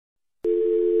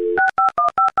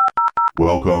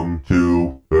Welcome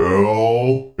to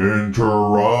Hell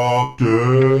Interrupted.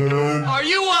 Are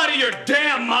you out of your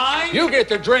damn mind? You get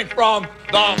to drink from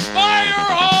the fire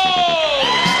hose!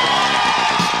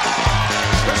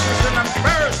 This is an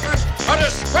embarrassment, a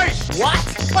disgrace! What?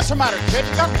 What's the matter, kid?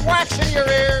 You got wax in your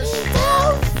ears?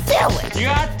 Don't do it! You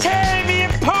are tearing me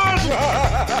apart!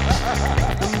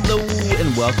 Hello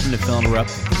and welcome to Film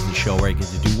Interrupted. This is the show where I get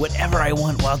to do whatever I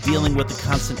want while dealing with the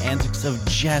constant antics of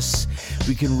Jess.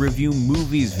 We can review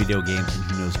movies, video games, and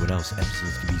who knows what else.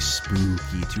 Episodes can be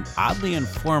spooky to oddly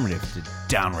informative to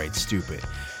downright stupid.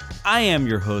 I am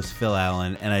your host, Phil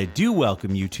Allen, and I do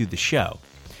welcome you to the show.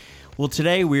 Well,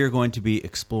 today we are going to be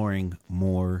exploring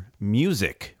more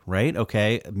music, right?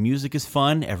 Okay, music is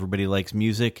fun. Everybody likes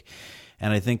music,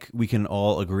 and I think we can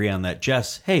all agree on that.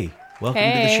 Jess, hey, welcome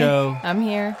to the show. I'm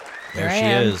here. There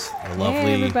she is. The lovely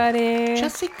hey, everybody.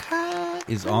 Jessica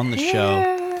is on the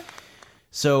show.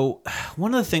 So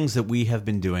one of the things that we have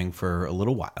been doing for a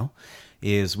little while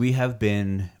is we have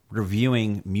been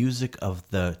reviewing music of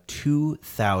the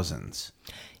 2000s.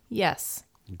 Yes.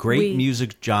 Great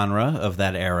music genre of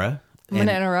that era. I'm going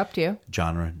to interrupt you.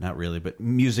 Genre, not really, but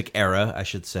music era, I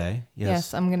should say.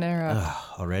 Yes, I'm going to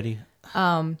interrupt. Already?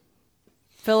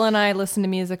 Phil and I listen to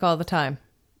music all the time.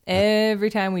 Every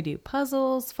time we do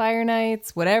puzzles, fire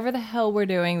nights, whatever the hell we're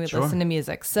doing, we listen to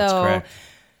music. So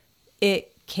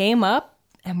it came up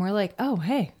and we're like, oh,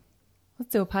 hey,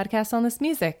 let's do a podcast on this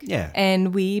music. Yeah.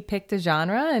 And we picked a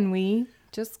genre and we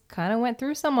just kind of went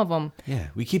through some of them. Yeah,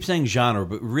 we keep saying genre,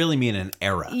 but we really mean an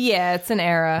era. Yeah, it's an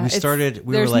era. We there's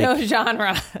were like, no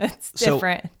genre. It's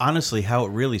different. So, honestly, how it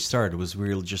really started was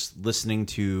we were just listening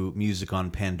to music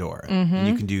on Pandora. And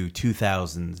you can do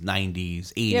 2000s,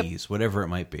 90s, 80s, whatever it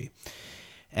might be.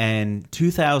 And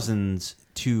 2000s,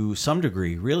 to some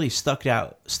degree, really stuck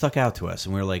out to us.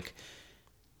 And we were like,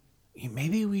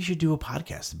 maybe we should do a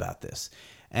podcast about this.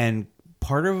 And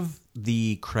part of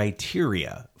the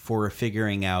criteria for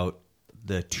figuring out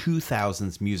the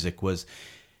 2000s music was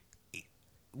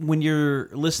when you're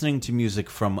listening to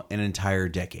music from an entire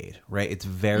decade, right? It's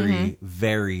very,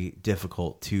 very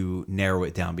difficult to narrow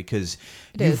it down because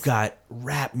you've got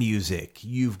rap music,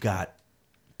 you've got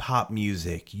pop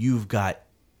music, you've got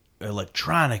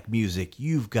electronic music,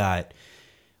 you've got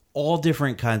all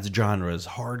different kinds of genres,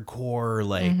 hardcore,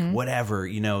 like whatever,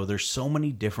 there's so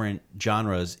many different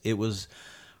genres. It was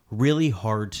really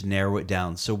hard to narrow it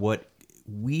down. So what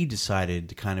we decided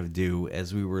to kind of do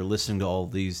as we were listening to all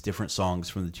these different songs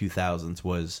from the 2000s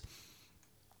was,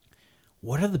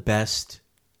 what are the best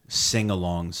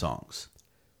sing-along songs?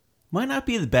 Might not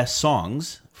be the best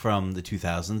songs from the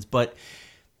 2000s, but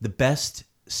the best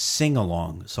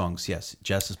sing-along songs. Yes,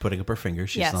 Jess is putting up her finger.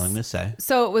 She's nothing to say.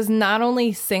 So it was not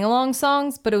only sing-along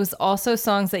songs, but it was also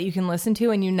songs that you can listen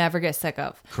to and you never get sick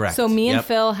of. Correct. So me and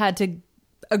Phil had to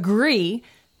agree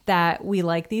that we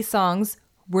like these songs.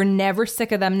 We're never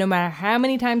sick of them, no matter how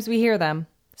many times we hear them.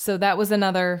 So that was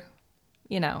another,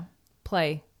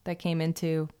 play that came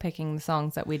into picking the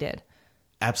songs that we did.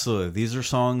 Absolutely. These are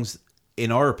songs,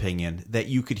 in our opinion, that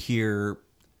you could hear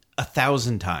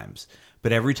 1,000 times.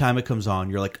 But every time it comes on,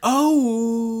 you're like,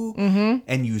 oh,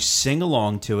 and you sing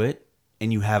along to it,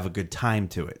 and you have a good time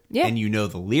to it. Yeah. And you know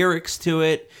the lyrics to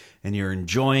it, and you're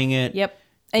enjoying it. Yep.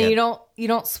 And you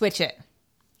don't switch it.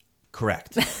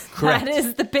 Correct. That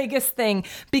is the biggest thing,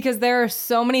 because there are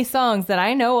so many songs that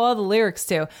I know all the lyrics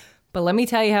to, but let me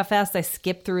tell you how fast I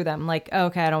skip through them. Like,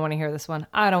 okay, I don't want to hear this one.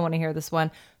 I don't want to hear this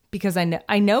one, because I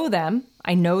know them.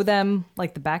 I know them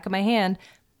like the back of my hand,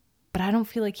 but I don't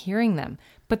feel like hearing them.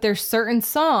 But there's certain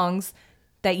songs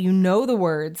that you know the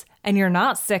words and you're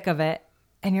not sick of it.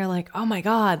 And you're like, oh my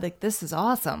God, like this is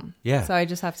awesome. Yeah. So I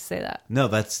just have to say that. No,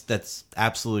 that's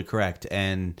absolutely correct.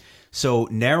 And so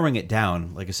narrowing it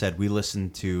down, like I said, we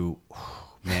listened to,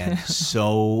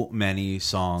 so many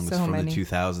songs the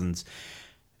 2000s.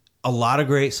 A lot of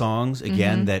great songs,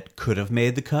 again, that could have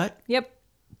made the cut. Yep.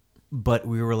 But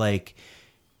we were like,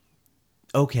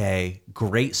 okay,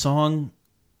 great song,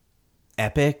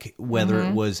 epic, whether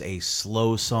it was a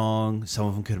slow song. Some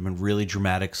of them could have been really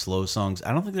dramatic slow songs.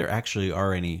 I don't think there actually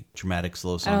are any dramatic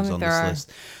slow songs on this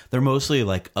list. They're mostly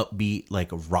like upbeat, like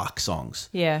rock songs.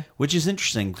 Yeah. Which is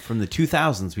interesting. From the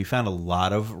 2000s, we found a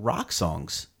lot of rock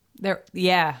songs.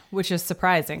 Which is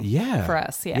surprising for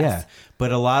us. Yes. Yeah.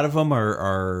 But a lot of them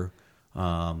are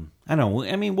I don't know.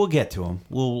 I mean, we'll get to them.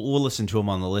 We'll listen to them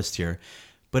on the list here.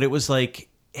 But it was like,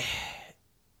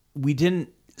 we didn't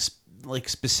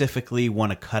specifically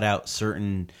want to cut out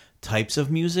certain types of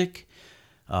music.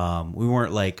 We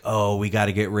weren't like, oh, we got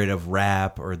to get rid of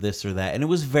rap or this or that. And it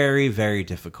was very, very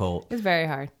difficult. It's very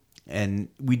hard. And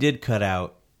we did cut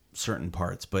out certain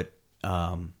parts, but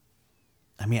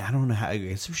I mean, I don't know how. I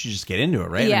guess we should just get into it,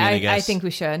 right? Yeah, I mean, I think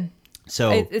we should.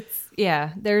 So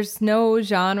there's no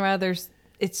genre.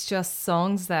 It's just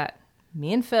songs that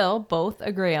me and Phil both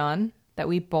agree on, that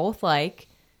we both like,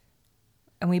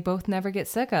 and we both never get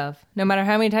sick of, no matter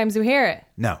how many times we hear it.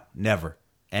 No, never.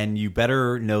 And you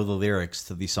better know the lyrics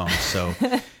to these songs. So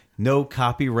no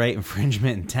copyright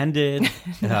infringement intended.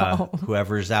 No.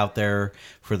 Whoever's out there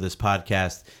for this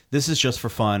podcast, this is just for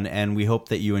fun, and we hope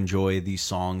that you enjoy these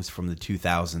songs from the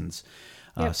 2000s.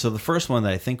 Yep. So the first one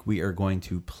that I think we are going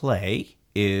to play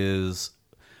is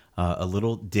a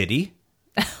little ditty.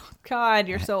 God,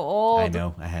 you're so old. I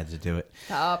know, I had to do it.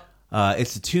 Stop.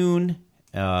 It's a tune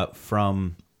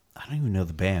from, I don't even know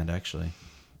the band, actually.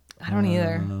 I don't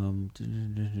either.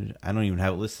 I don't even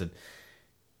have it listed.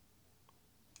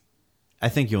 I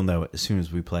think you'll know it as soon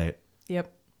as we play it.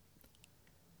 Yep.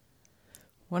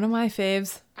 One of my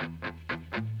faves.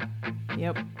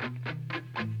 Yep.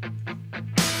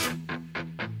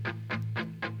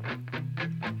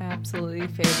 Absolutely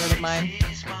favorite of mine.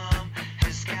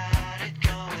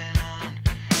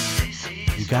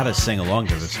 You gotta sing along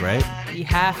to this, right? You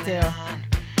have to.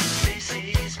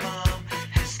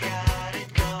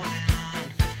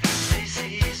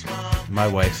 My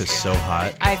wife is so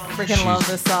hot. I freaking love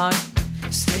this song.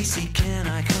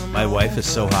 My wife is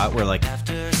so hot. We're like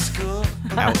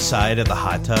outside of the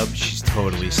hot tub. She's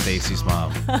totally Stacy's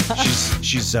mom.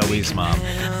 She's Zoe's mom.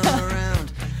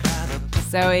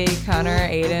 Zoe, Connor,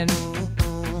 Aiden.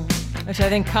 Which I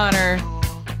think Connor,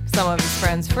 some of his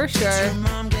friends for sure.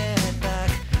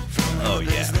 Oh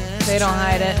yeah. They don't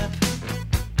hide it.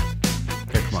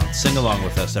 Here, come on, sing along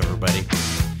with us, everybody.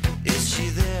 Is she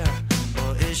there,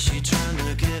 or is she trying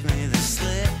to give me the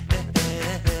slip?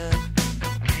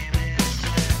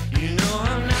 You know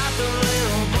I'm not the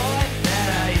little boy that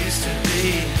I used to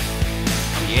be.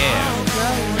 Yeah. I'm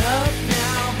growing up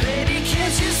now, baby,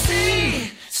 can't you see?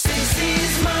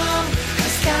 Stacy's mom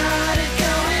has got it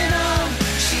going on.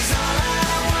 She's all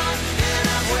I want, and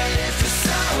I've waited for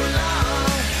so long.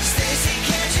 Stacy,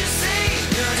 can't you see?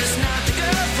 You're just not the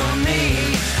girl for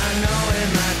me. I know it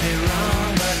might be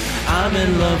wrong, but I'm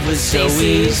in love with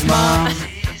Zoe's mom.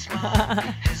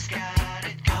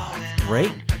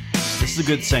 Right? This is a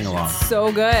good sing along.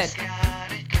 So good.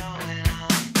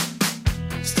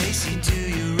 Stacy, do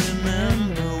you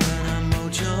remember when I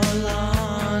mowed your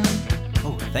lawn?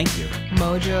 Oh, thank you.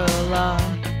 Mojo along.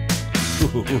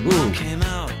 Mom came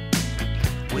out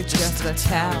with Just a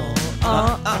towel.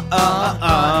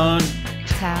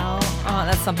 Towel. Oh,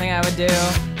 that's something I would do.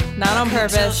 Not on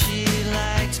purpose. She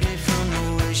liked me from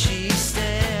the way she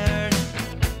stared.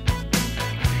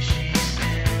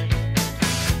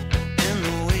 And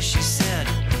the way she said,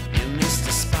 you missed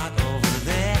a spot over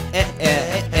there.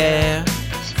 And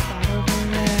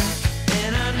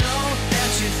I know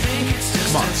that you think it's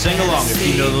just Come on, sing along if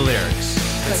you know the lyrics.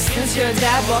 But since your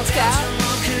dad walked out,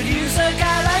 Someone could use a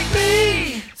guy like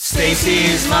me.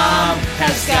 Stacy's mom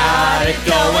has got it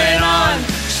going on.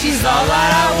 she's all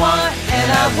that I want, and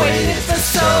I've waited for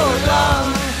so long.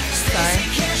 Stacy,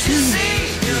 can't you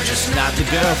see? You're just Not the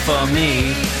girl for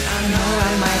me. I know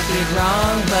I might be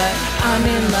wrong, but I'm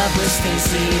in love with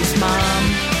Stacy's mom.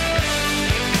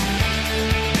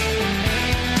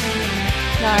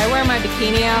 Now I wear my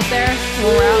bikini out there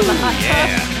when we're out in the hot tub.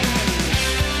 Yeah.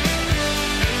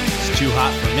 It's too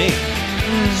hot for me.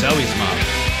 Zoe's mom.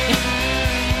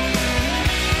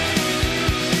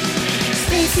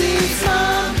 Stacy's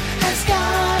mom has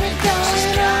got it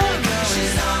going on.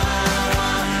 She's all I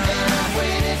want, and I've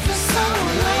waited for so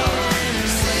long.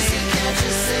 Stacy, can't you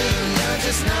see? You're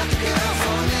just not the girl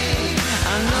for me.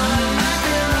 I know I might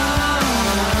be wrong.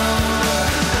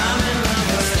 I'm in love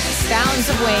with Stacy. Fountains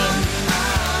of Wayne.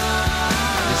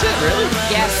 Is it really?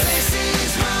 Yes.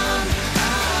 Stacy's mom.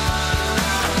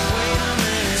 Wait a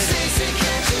minute. Stacy,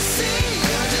 can't you see?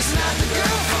 You're just not the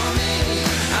girl for me.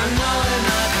 I know it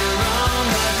might be wrong,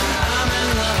 but I'm in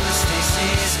love with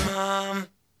Stacy's mom.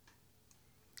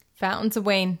 Fountains of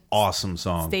Wayne. Awesome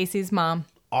song. Stacy's mom.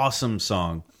 Awesome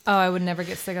song. Oh, I would never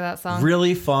get sick of that song.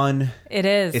 Really fun. It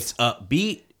is. It's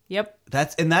upbeat. Yep.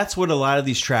 That's what a lot of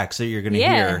these tracks that you're going to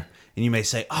Yeah. hear. And you may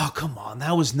say, "Oh, come on,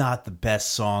 that was not the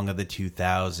best song of the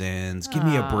 2000s. Give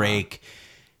me a break."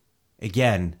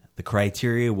 Again, the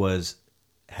criteria was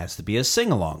has to be a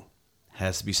sing along,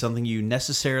 has to be something you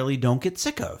necessarily don't get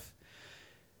sick of.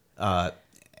 And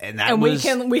that And was,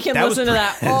 we can that was listen to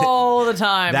that all the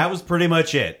time. That was pretty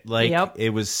much it. Like Yep.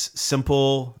 it was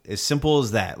simple as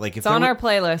that. Like if It's on there our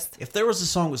playlist. if there was a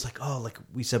song that was like, oh, like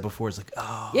we said before, it's like,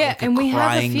 oh, Yeah, like and we have a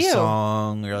crying few.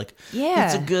 song, or like, Yeah.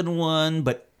 it's a good one,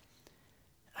 but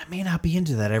I may not be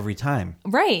into that every time.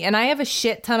 Right. And I have a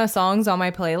shit ton of songs on my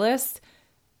playlist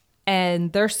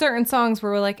And there's certain songs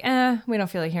where we're like, we don't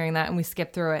feel like hearing that, and we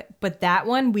skip through it. But that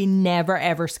one, we never,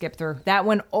 ever skip through. That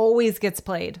one always gets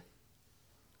played.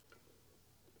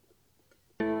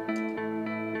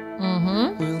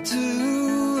 We'll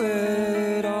do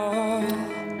it all.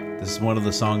 This is one of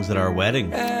the songs at our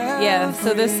wedding. Yeah,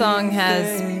 so this song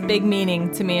has big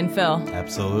meaning to me and Phil.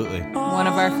 Absolutely. One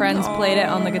of our friends played it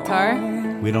on the guitar.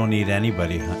 We don't need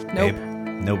anybody, huh, Nope. babe?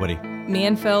 Nobody. Me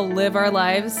and Phil live our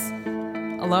lives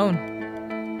alone.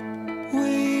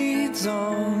 We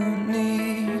don't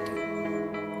need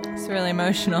It's really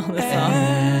emotional, this song.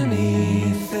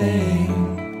 anything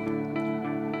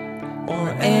or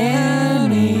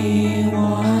anyone.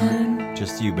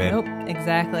 Just you, babe. Nope,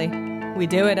 exactly. We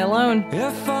do it alone.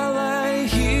 If I lay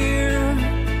here,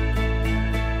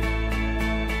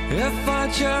 if I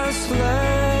just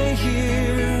lay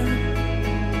here,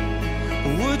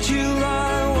 would you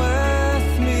lie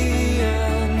with me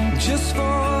and just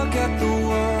forget the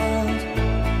world?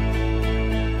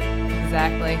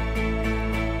 Exactly.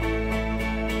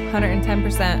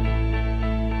 110%.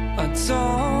 I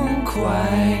don't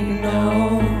quite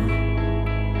know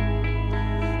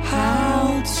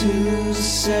how to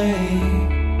say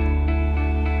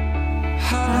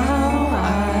how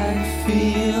I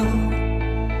feel.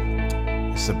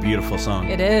 It's a beautiful song.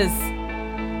 It is.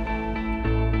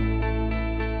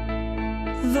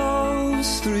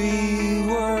 Those 3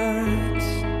 words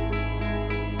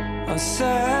are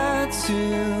said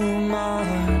too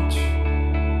much.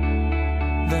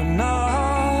 They're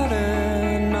not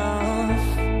enough.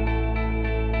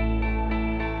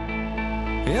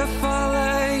 If I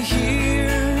lay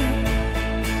here,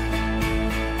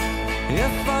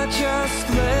 if I just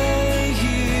lay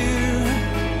here,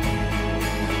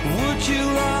 would you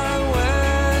lie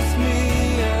with me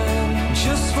and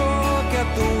just forget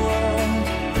the world?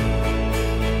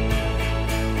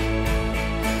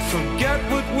 Forget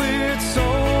what we're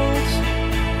told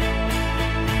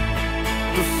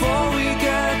before we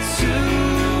get too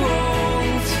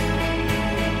old.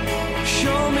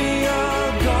 Show me a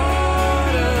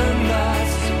garden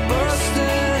that's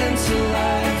bursting into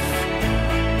life.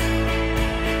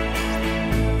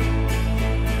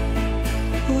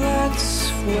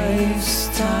 Let's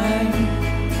waste time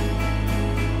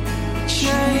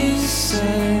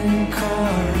chasing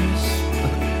cars.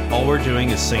 All we're doing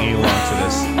is singing along to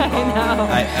this. I know.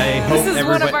 I hope This is one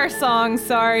everybody. of our songs,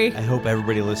 sorry. I hope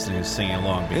everybody listening is singing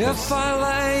along because If I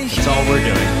lay that's all we're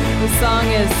doing. This song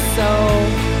is so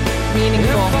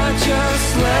meaningful. If I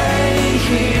just lay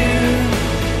here,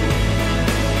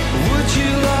 would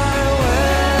you lie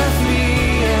with me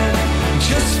and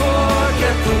just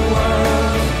forget the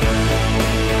world?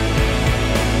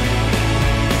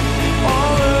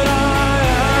 All that I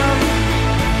am,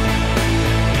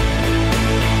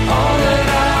 all that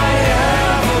I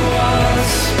ever was,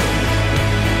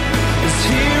 is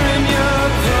here in your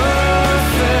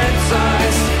perfect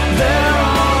eyes. They're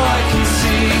all I can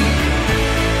see.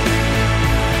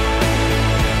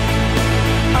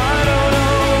 I don't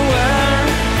know where,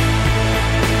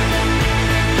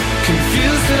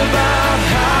 confused about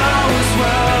how as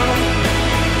well.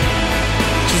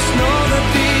 Just know that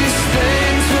these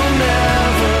things will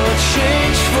never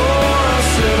change for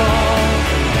us at all.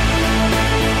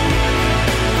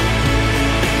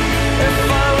 If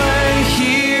I lay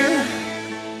here,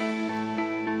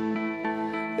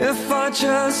 if I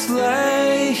just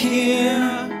lay here,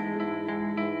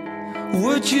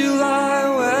 would you lie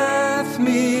with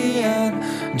me and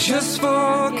just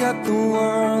forget the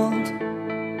world?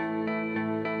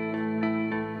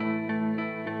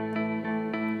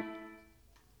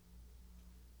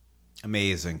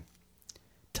 Amazing.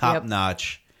 Top Yep.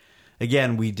 notch.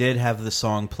 Again, we did have the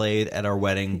song played at our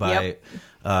wedding by Yep.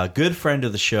 a good friend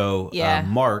of the show, Yeah.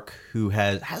 Mark, who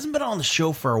hasn't been on the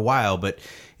show for a while, but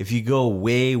if you go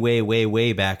way, way, way,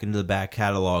 way back into the back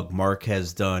catalog, Mark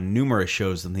has done numerous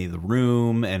shows in The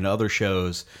Room and other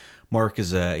shows. Mark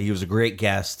he was a great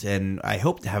guest, and I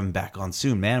hope to have him back on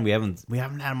soon, man. We haven't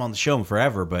had him on the show in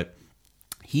forever, but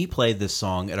he played this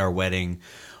song at our wedding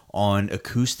on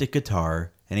acoustic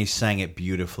guitar, and he sang it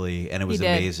beautifully, and it was He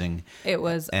did. amazing. It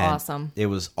was And awesome. It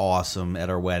was awesome at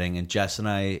our wedding, and Jess and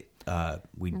I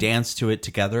we danced to it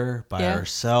together by Yeah.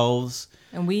 ourselves.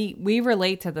 And we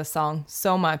relate to this song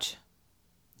so much.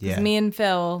 Yeah, Me and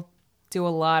Phil do a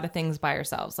lot of things by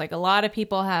ourselves. Like a lot of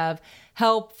people have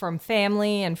help from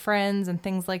family and friends and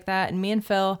things like that. And me and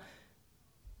Phil,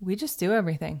 we just do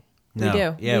everything. No, We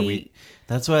do. Yeah,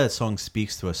 that's why that song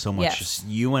speaks to us so much. Yes. Just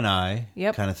you and I,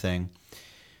 Yep. kind of thing.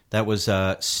 That was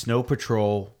Snow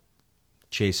Patrol,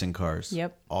 Chasing Cars.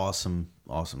 Yep. Awesome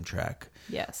track.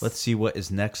 Yes. Let's see what is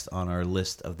next on our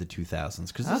list of the 2000s,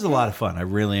 because this is a lot of fun. I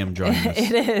really am enjoying this.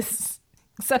 It is.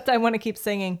 Except I want to keep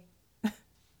singing.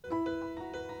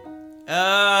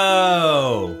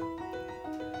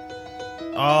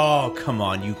 Oh, come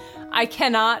on. You. I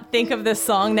cannot think of this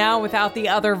song now without the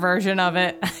other version of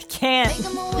it. I can't.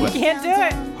 I can't do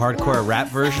it. Hardcore rap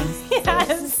version?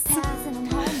 Yes.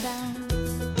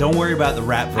 Don't worry about the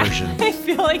rap version. I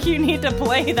feel like you need to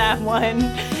play that one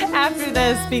after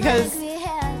this because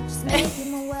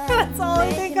that's all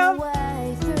I think of.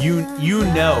 You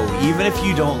know, even if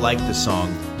you don't like the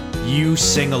song, you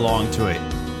sing along to it.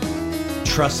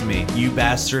 Trust me, you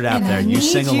bastard out And there, I you need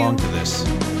sing you. along to this.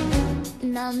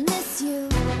 And I miss you.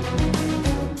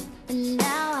 And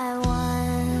now I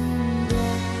wonder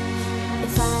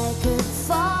if I could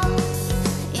fall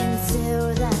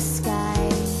into the sky.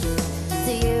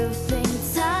 Do you think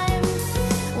time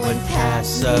would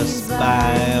pass us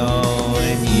by? Oh,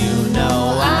 and you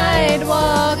know I'd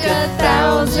walk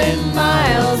 1,000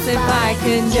 miles if I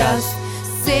could just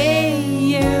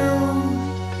see you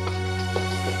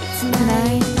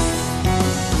tonight.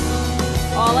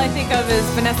 All I think of is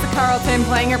Vanessa Carlton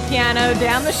playing her piano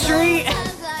down the street.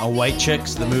 A White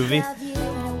Chicks, the movie.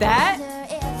 That,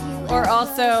 or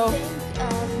also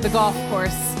the golf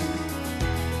course.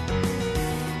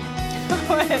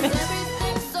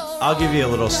 I'll give you a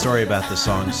little story about the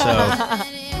song. So,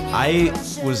 I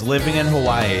was living in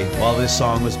Hawaii while this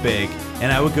song was big,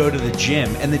 and I would go to the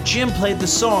gym, and the gym played the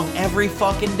song every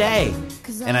fucking day.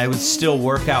 And I would still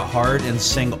work out hard and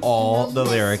sing all the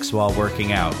lyrics while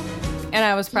working out. And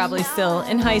I was probably still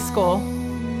in high school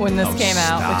when this Oh, came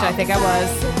out, stop. which I think I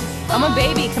was. I'm a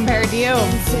baby compared to you.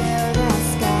 into the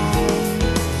sky.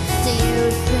 Do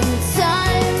you think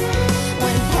time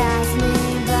would pass me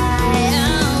by?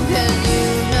 Oh, 'cause you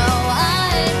know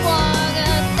I'd walk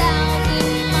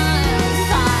 1,000 miles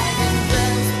if I could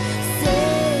just see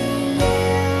you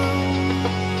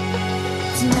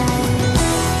tonight.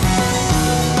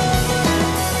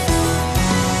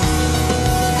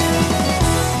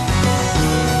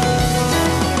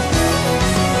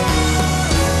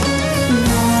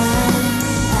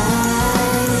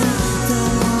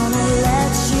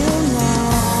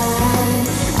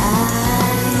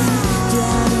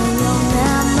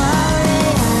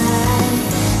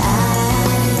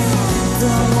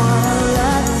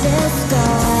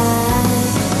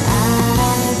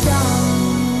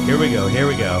 Here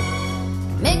we go.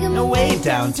 Making No way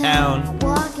downtown.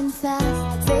 Walking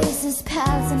fast, faces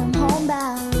pass, and I'm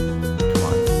homebound. Come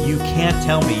on. You can't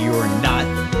tell me you are not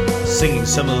singing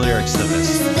some of the lyrics to this.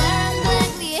 Staring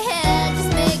blankly ahead,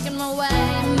 just making my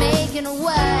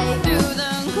way through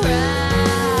the crowd.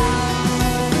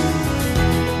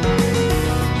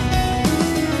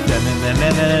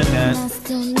 Da-na-na-na-na-na. I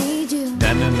still need you,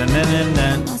 Da-na-na-na-na-na.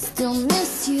 I still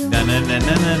miss you.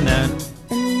 Da-na-na-na-na-na.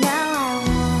 And now I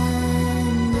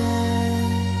wonder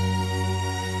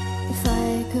if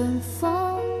I could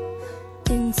fall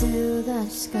into the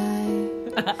sky.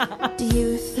 Do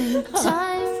you think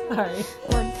time Sorry.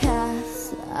 would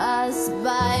pass us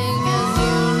by? 'Cause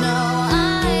you know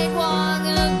I'd walk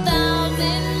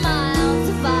 1,000 miles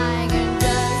if I could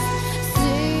just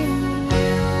see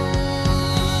you.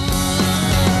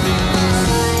 If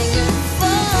I could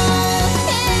fall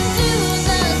into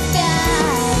the sky,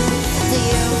 do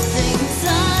you think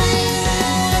time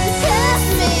would pass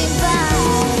me by?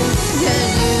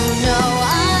 'Cause you know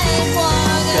I'd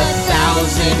walk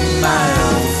 1,000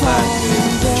 miles if I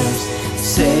could just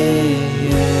Say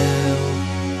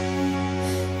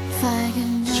if I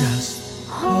can just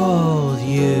hold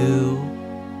you.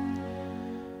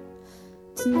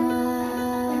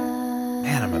 tonight.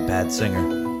 Man, I'm a bad singer.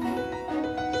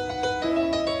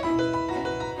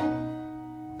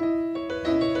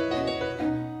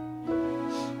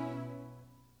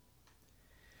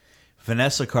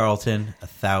 Vanessa Carlton,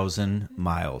 1,000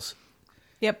 miles.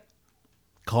 Yep.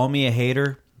 Call me a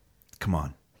hater. Come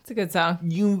on. It's a good song.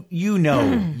 You know.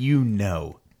 You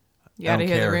gotta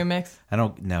hear the remix. I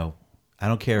don't know. I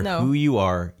don't care No. who you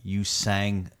are. You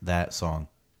sang that song.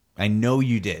 I know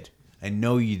you did. I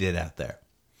know you did out there.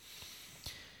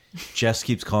 Jess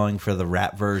keeps calling for the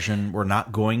rap version. We're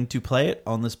not going to play it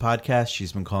on this podcast.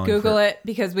 She's been calling Google for it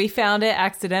because we found it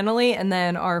accidentally, and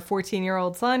then our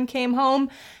 14-year-old son came home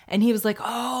and he was like,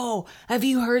 "Oh, have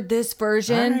you heard this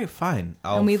version?" All right, fine.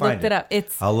 And we looked it up.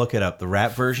 I'll look it up. The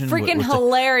rap version. Freaking what's the-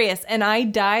 hilarious. And I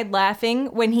died laughing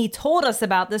when he told us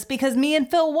about this because me and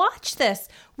Phil watched this.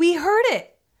 We heard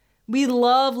it. We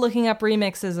love looking up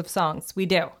remixes of songs. We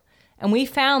do. And we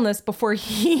found this before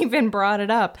he even brought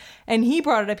it up. And he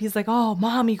brought it up. He's like, "Oh,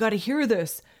 Mom, you got to hear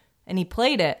this." And he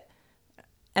played it.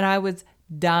 And I was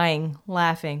dying,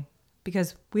 laughing,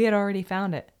 because we had already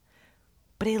found it.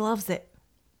 But he loves it.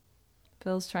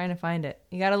 Phil's trying to find it.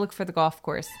 You gotta look for the golf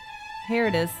course. Here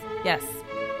it is. Yes.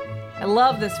 I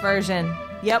love this version.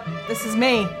 Yep, this is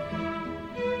me.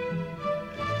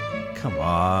 Come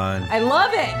on. I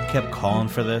love it. Kept calling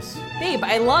for this. Babe,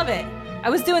 I love it. I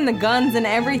was doing the guns and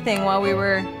everything while we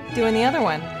were doing the other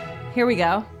one. Here we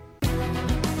go.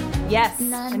 Yes,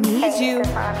 I need you.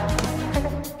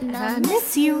 And I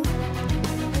miss you.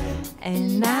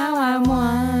 And now I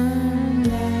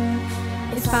wonder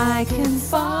if I can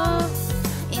fall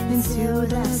into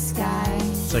the sky.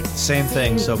 It's like the same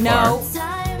thing so far. No,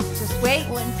 just wait.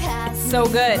 It's so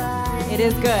good. It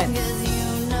is good.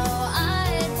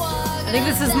 I think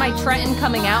this is my Trenton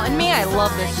coming out in me. I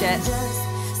love this shit.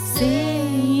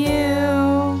 See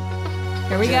you.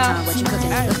 Here we go.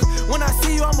 When I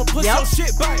see you, I'ma push your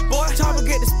shit back, boy. Chopper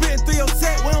get to spin through your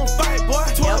set, we don't fight, boy.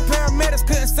 12 paramedics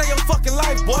couldn't save your fucking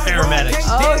life, boy. Paramedics.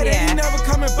 Oh, yeah. You never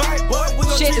coming back, boy. We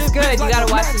gon' Shit treat is this good. bitch You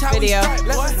gotta like a watch this match, how we video. strike.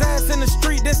 Left his ass in the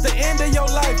street, this the end of your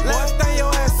life, boy. Thing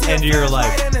your ass End of your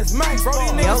life. And it's max, bro.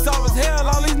 These niggas soft as hell.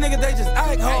 All these niggas, they just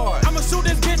act hard. I'ma shoot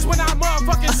this bitch when I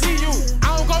motherfucking see you.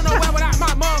 I don't go nowhere without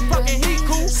my motherfucking heat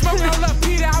cool. Smoking on Lil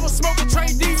Peter, I was smoking Trey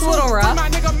D. It's a little rough. My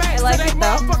nigga Max, I like so they it, though.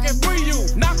 motherfucking free you.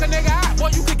 Knock a nigga out, boy,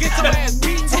 you can get your ass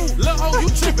beat too. Lil' ho, you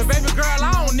tripping, baby girl,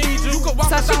 I don't need you. You can walk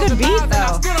Such a 1,000 good beat, miles and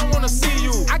I though. still don't wanna see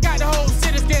you. I got the whole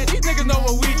city scared, these niggas know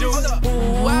what we do.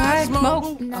 Ooh, I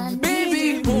Smoke.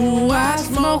 baby. Ooh, I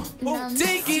smoke.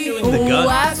 Tiki. The gun.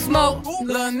 I smoke.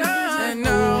 Lil' Nas, and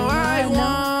now I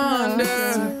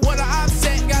wonder. What a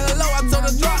offset, got a low, I told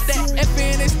her drop that.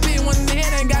 FNXP, one in the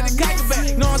head, ain't got the kicker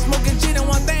back. No, I'm smoking shit and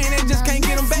one thing, they just can't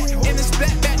get them back. And it's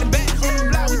back to back. On the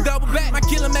block, we double back. My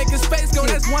killer make his face go,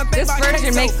 that's one thing. This about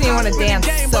version queso. makes me wanna I win the dance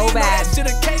game, so but you know bad. that shit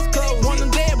a case closed. One of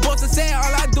them dead boys that said,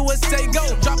 all I do is say go.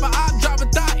 Drop a op, drop a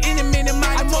thought, any minute,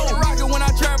 mighty mo. Rocket when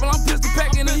I travel, I'm pistol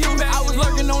packing the Hughes. I was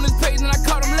lurking on his page and I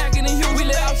caught him lacking in Hughes. We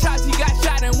let out shots, he got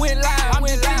shot and went live. I'm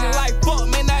just thinking like, fuck,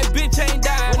 man, that bitch ain't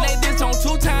died. When they diss on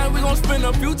 2 times, we gon' spin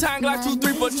a few times. Like 2,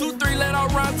 3 for 2, 3, let her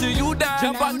run till you die.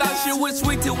 Jump out that shit with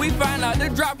sweet till we find out the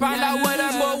drop. Find out where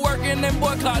that boy working and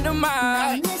boy clock the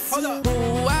mind. Hold up.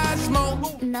 Ooh, I smoke.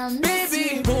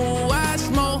 Baby, ooh, I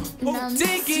smoke.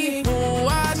 Tiki, ooh,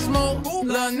 I smoke.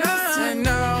 Lil' Nas, and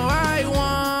now I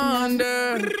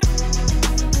wonder.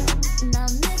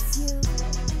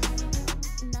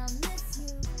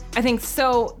 I think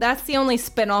so. That's the only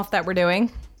spin-off that we're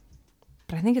doing.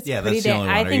 But I think it's Yeah, pretty that's the only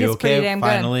one. I Are think you it's pretty okay? damn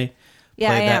Finally, good.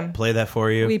 Yeah, I play that, am. Play that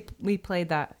for you. We played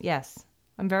that. Yes.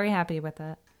 I'm very happy with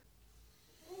that.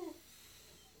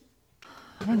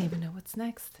 I don't even know what's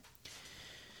next.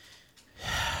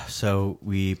 So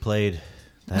we played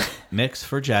that mix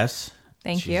for Jess.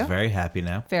 Thank She's you. very happy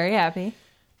now. Very happy.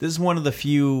 This is one of the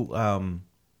few,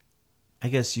 I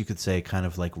guess you could say, kind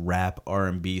of like rap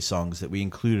R&B songs that we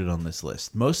included on this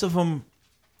list. Most of them,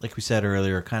 like we said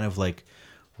earlier, are kind of like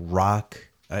rock.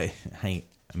 I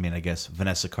mean, I guess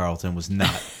Vanessa Carlton was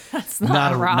not That's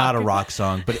not rock. not a rock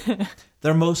song, but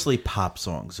they're mostly pop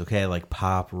songs. Okay, like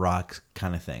pop rock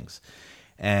kind of things.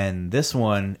 And this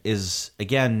one is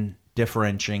again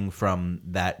differentiating from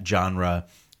that genre.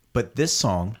 But this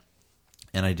song,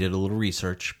 and I did a little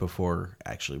research before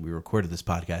actually we recorded this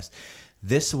podcast.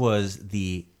 This was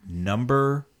the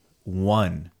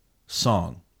 #1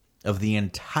 song of the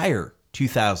entire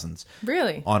 2000s.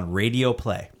 Really? On radio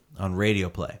play. On radio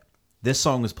play. This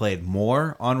song was played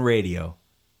more on radio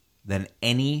than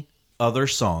any other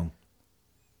song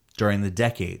during the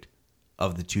decade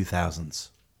of the 2000s.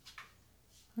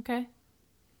 Okay.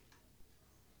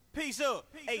 Peace up,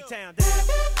 A-Town down.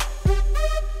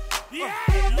 Yeah,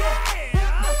 yeah.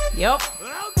 Yep.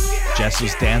 Jess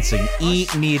was dancing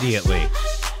immediately.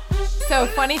 So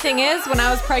funny thing is, when I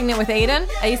was pregnant with Aiden,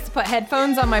 I used to put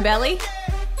headphones on my belly,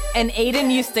 and Aiden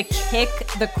used to kick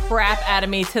the crap out of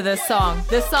me to this song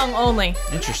only,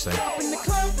 Interesting.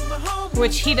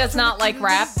 which he does not like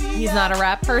rap. He's not a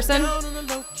rap person.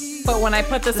 But when I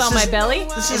put this on my belly,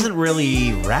 This isn't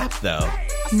really rap, though.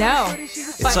 no.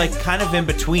 It's like kind of in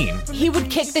between. He would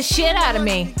kick the shit out of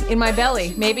me in my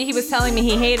belly. Maybe he was telling me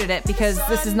he hated it because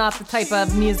this is not the type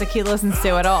of music he listens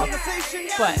to at all.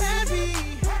 But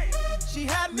She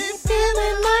had me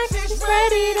feeling like she's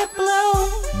ready to blow.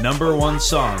 #1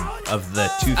 song of the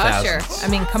 2000s. Usher. I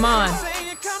mean, come on.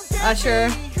 Usher,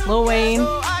 Lil Wayne.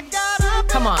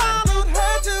 Come on.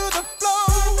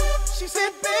 She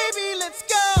said, baby, let's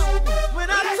go. When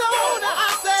I told her,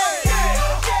 I said,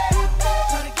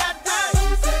 Shawty got down,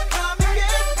 she said, come and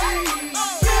get me.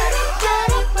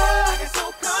 I get so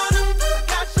caught up, I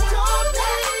got you told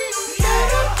me.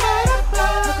 Look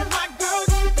at my girl,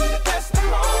 you could be the best of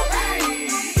all me.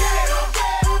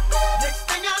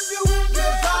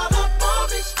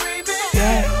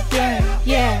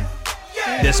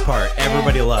 This part,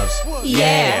 everybody loves.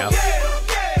 Yeah.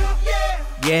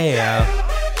 Yeah.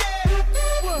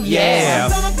 Yeah.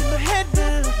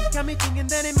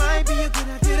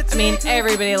 I mean,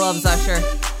 everybody loves Usher.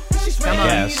 Come on.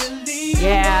 Yes.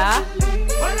 Yeah.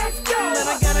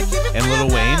 And Lil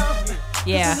Wayne.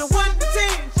 Yeah.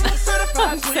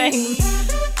 I'm saying.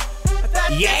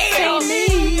 Yeah.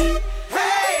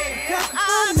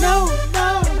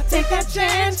 Take that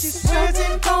chance, she swears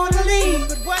it gonna leave.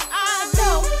 But what I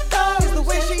know is the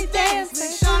way she dances,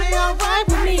 make Shawty alright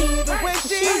with me. The way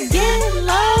she Get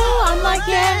low. I'm like,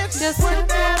 yeah. Just work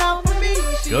that out for me.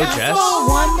 She Go, asked Jess. for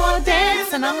one more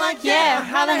dance, and I'm like, yeah.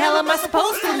 How the hell am I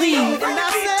supposed to leave? And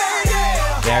I said,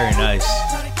 yeah. Very nice.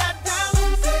 Shawty got down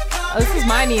and said, come Oh, this is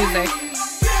my music. I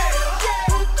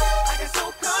got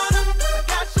so caught up, I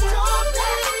got you talking.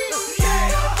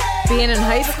 Being in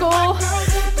high school,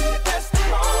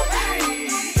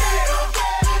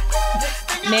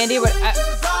 Mandy would.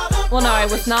 Well, no, I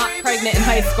was not pregnant in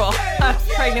high school. I was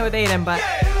pregnant with Aiden, but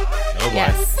Oh boy.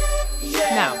 yes.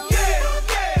 No.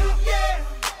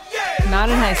 Not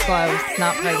in high school. I was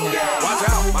not pregnant. Watch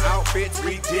out, my outfit's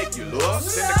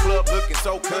ridiculous. In the club looking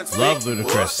so conspicuous. Love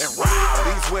Ludacris. And wow,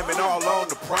 these women all on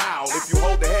the prowl. If you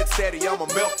hold the head steady, I'ma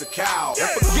melt the cow. And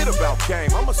forget about game,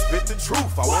 I'ma spit the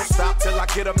truth. I won't stop till I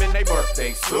get them in their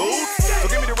birthday suits. So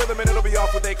give me the rhythm and it'll be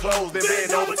off with their clothes. Then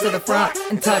bend over To the front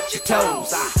and touch your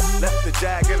toes. I left the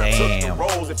jag and I took the Damn.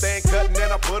 rolls. If they ain't cutting,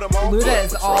 then I put them on. Luda foot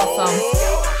is patrol. awesome.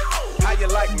 How you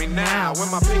like me now when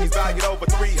my pinky's valued over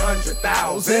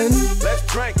 300,000? Let's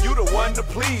drink, you the one to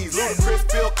please. Ludacris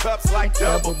fill cups like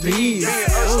double D's. Me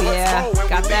and Ursula Oh, yeah. Crowe, when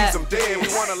Got we that. leave them dead. We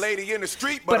want a lady in the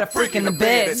street, But but a freak in the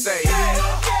bed. that say,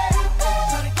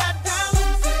 Shawty got down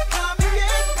and said, come and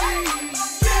get me.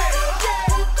 I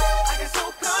got so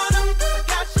caught up, I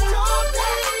got you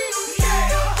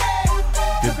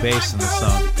talking. Good bass in the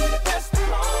song. This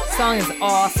song is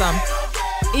awesome.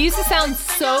 It used to sound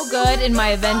so good in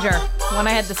my Avenger when I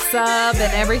had the sub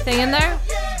and everything in there.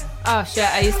 Oh shit,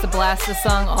 I used to blast this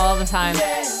song all the time.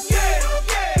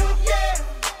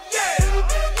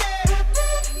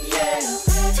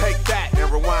 take that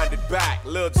and rewind it back.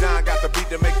 Lil Jon got the beat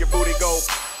to make your booty go.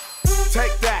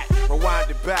 Take that, rewind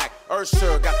it back.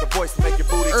 Ursher got the voice to make your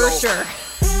booty go. Ursher.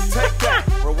 Take that,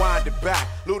 rewind it back.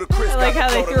 Ludacris I like got how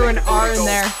the they flow to threw make an your R booty in go.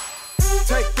 there.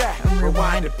 Take that,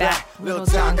 rewind it back. Lil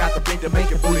Jon got the beat to make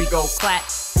your booty go. Clap.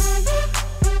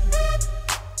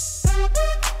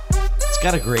 It's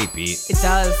got a great beat. It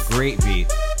does. Great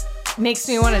beat. Makes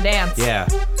me want to dance. Yeah.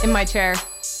 In my chair.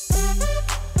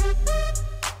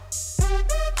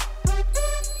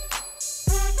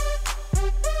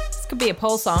 This could be a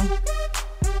pole song.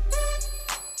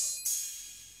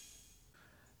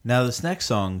 Now, this next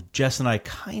song, Jess and I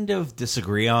kind of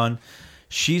disagree on.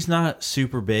 She's not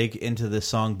super big into this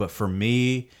song, but for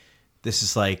me, this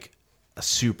is like a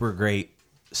super great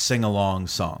sing-along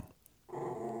song.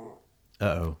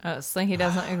 Uh-oh. Oh, so he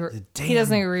doesn't agree. Damn. He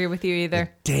doesn't agree with you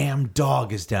either. Damn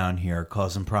dog is down here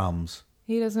causing problems.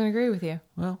 He doesn't agree with you.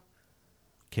 Well,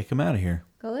 kick him out of here.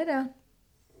 Go lay down.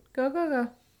 Go, go, go.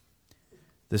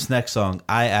 This next song,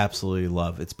 I absolutely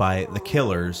love. It's by The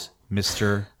Killers,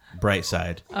 Mr.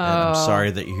 Brightside. And I'm sorry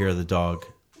that you hear the dog.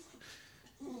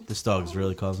 This dog's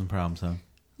really causing problems, huh?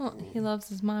 Well, he loves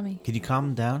his mommy. Can you calm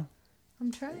him down?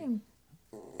 I'm trying.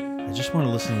 I just want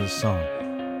to listen to this song.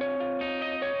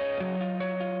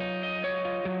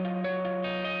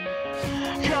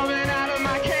 Coming out of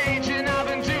my cage and I've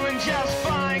been doing just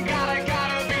fine.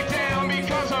 Gotta be down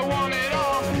because I want it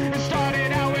all. It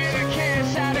started out with a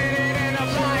kiss, how did it end up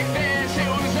like this? It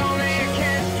was only a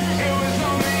kiss, it was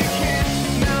only a kiss.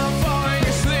 Now I'm falling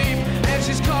asleep and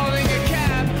she's calling a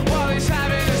cab while he's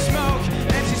having a smoke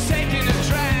and she's taking a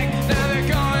drag. Now they're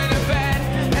going to bed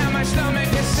and my stomach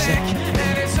is sick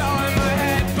and it's all in my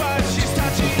head, but she's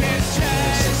touching his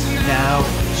chest. Now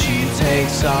she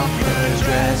takes off her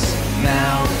dress.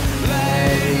 Now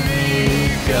let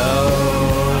me go.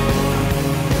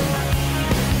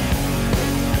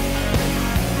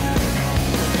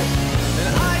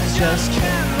 And I just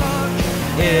can't look.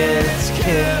 It's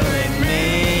killing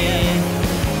me.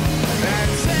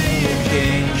 And say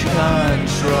Taking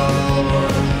control.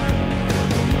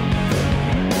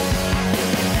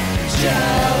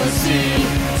 Jealousy.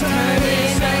 turning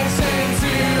sex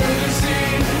into the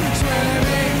sea,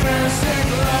 swimming plastic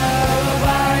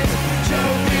lullabies,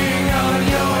 choking on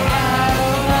your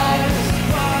alibis.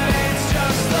 But it's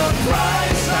just the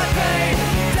price I pay.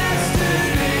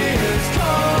 Destiny is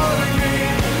calling me.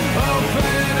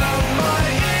 Open up my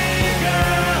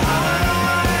eager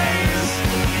eyes,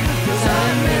 'cause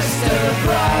I'm Mr.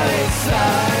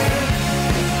 Brightside.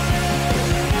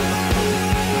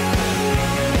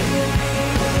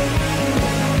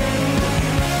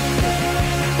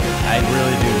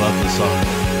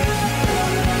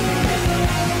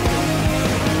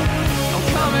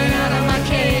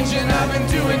 and I've been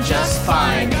doing just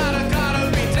fine. Gotta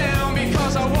be down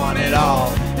because I want it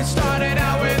all. It started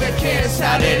out with a kiss.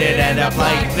 How did it end up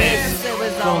like this? It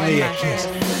was Only a kiss.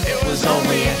 It was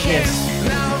only a kiss.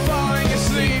 Now I'm falling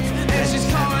asleep, and she's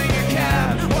calling a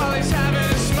cab while he's having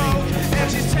a smoke,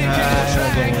 and she's taking a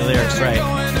drag. getting the lyrics And I'm right.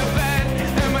 going to bed,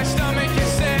 and my stomach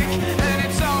is sick, and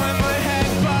it's all in my head,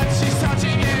 but she's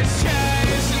touching his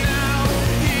chest. Now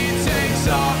he takes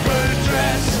off her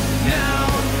dress. Now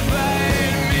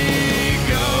let me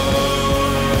go.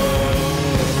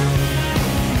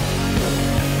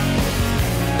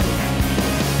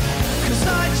 'Cause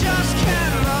I just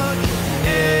can't look.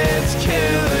 It's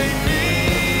killing me.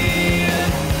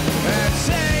 And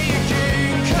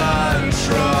taking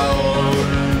control.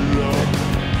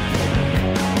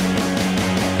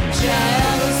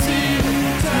 Jealousy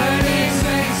turning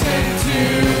things into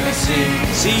the sea.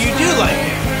 See, you do like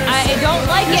it. I don't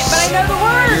like it, but I know the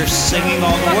You're words. singing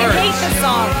all the I words. hate this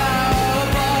song.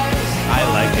 I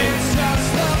like it.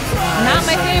 Not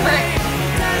my favorite.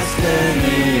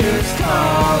 Destiny is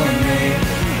calling me.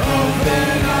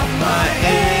 Open up my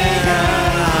eyes.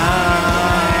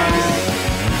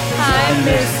 I'm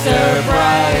Mr.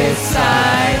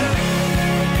 Brightside.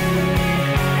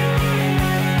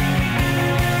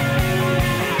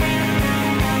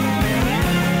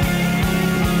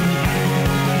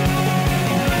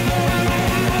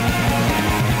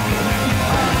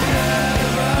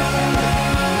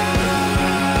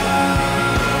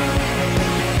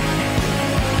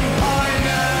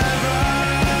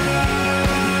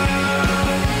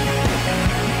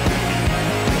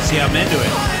 See, I'm into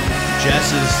it.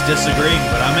 Jess is disagreeing,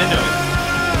 but I'm into it.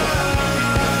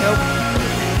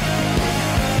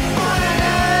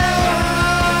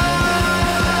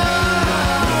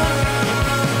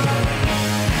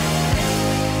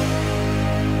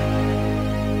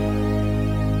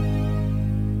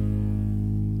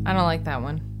 I don't like that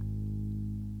one.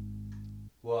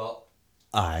 Well,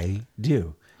 I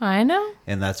do. I know.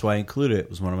 And that's why I included it. It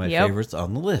was one of my Yep. favorites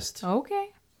on the list. Okay.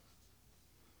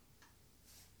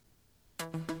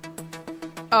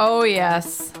 Oh,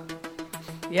 yes.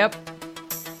 Yep.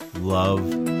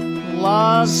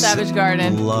 Love Savage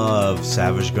Garden. Love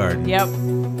Savage Garden. Yep.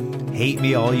 Hate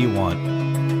me all you want.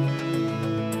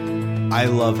 I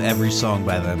love every song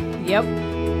by them. Yep.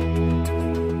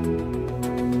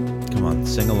 Come on,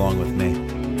 sing along with me.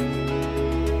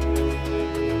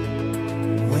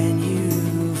 When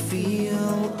you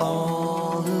feel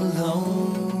all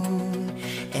alone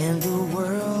and the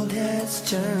world has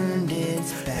turned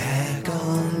its back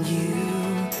on you,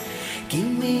 give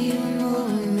me a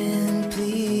moment,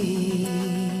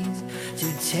 please, to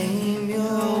tame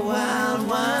your wild,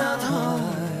 wild heart.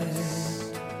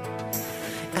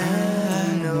 I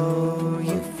know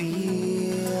you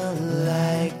feel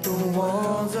like the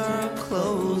walls are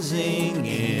closing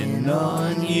in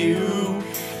on you.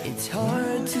 It's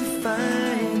hard to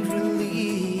find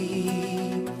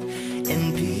relief,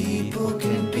 and people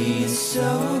can be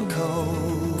so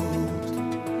cold.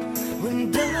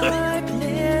 When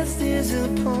darkness is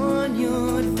upon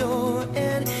your door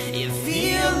and you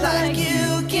feel like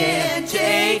you can't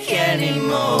take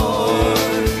anymore,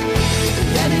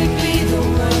 let me be the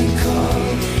one you call.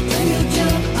 When you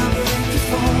jump, I'll break you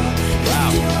fall.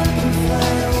 Lift you up and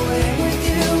fly away with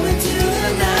you into the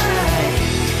night.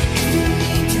 If you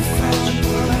need to fall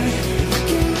apart, we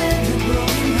can mend a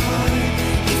broken heart.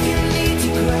 If you need to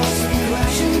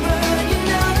crash and burn, you're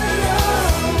not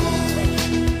alone.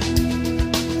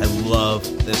 I love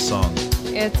this song.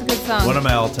 It's a good song. One of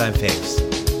my all-time faves.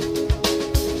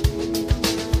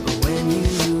 When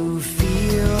you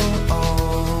feel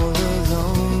all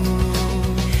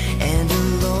alone and a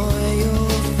loyal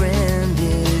friend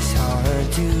is hard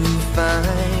to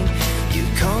find, you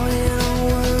caught in a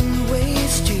one-way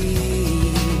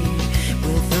street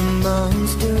with the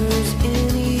monsters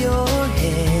in your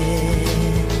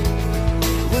head.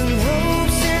 When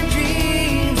hopes and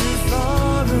dreams are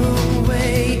far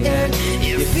away and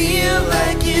you feel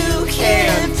like you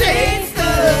can't take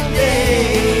the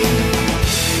day,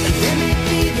 let me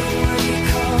be the one you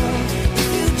call. If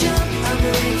you jump, I'll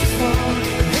make you fall.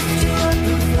 Lift you up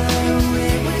and fly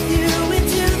away with you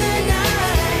into the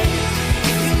night.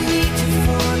 If you need to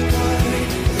fall apart,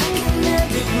 like an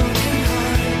every broken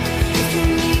heart. If you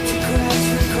need to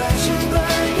crash and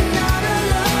burn, you're not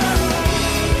alone.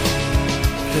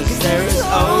 'Cause there's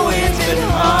always been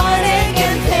heartache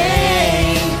and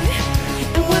pain,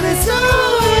 and when it's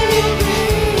all you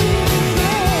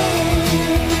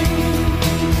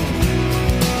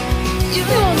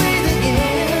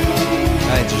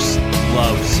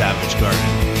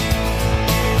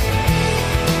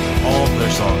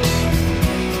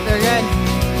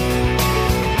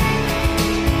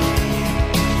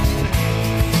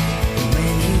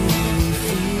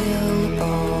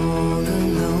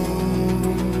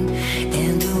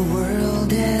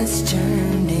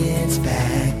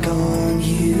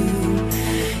you.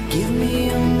 Give me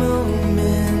a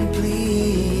moment,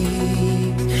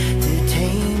 please, to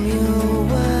tame your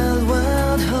wild,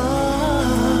 wild heart.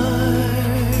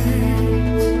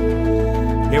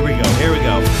 Here we go.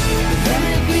 Let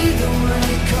it be the one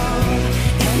you call.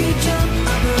 If you jump,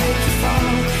 I'll break you fall.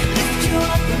 Lift you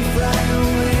up and fly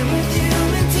away with you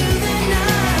into the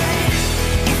night.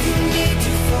 If you need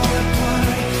to fall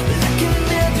apart, like a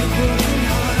never broken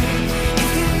heart.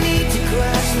 If you need to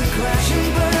crash and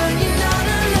burn, you're not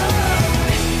alone.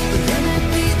 But let it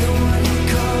be the one you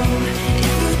call.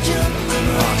 If you jump, I'll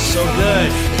break you So fall.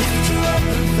 good. Lift you up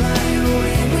and fly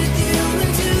away with you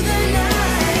into the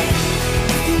night.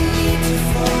 If you need to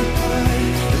fall apart,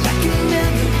 like a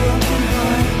never broken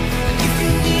heart. And if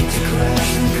you need to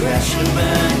crash and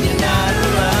burn, you're not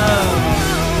alone.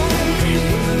 You're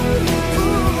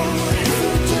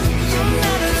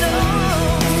not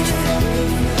alone.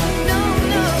 No,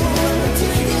 no,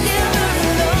 you're never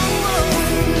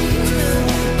alone.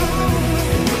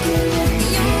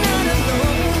 You're not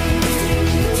alone.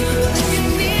 If you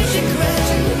need to crash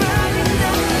and burn, you're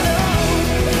not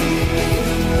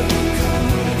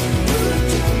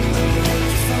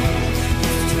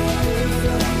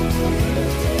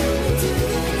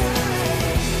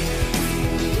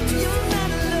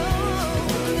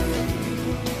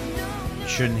You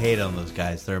shouldn't hate on those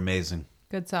guys. They're amazing.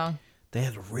 Good song. They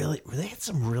had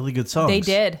some really good songs. They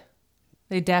did.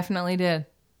 They definitely did.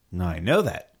 No, I know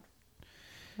that.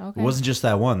 Okay. It wasn't just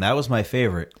that one. That was my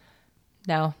favorite.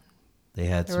 No, They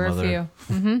had there some were a other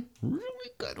few. really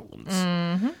good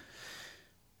ones.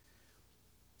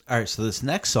 All right, so this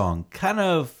next song kind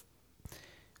of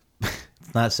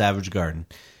it's not Savage Garden.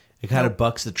 It kind of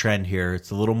bucks the trend here.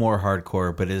 It's a little more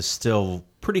hardcore, but it's still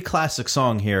pretty classic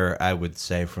song here, I would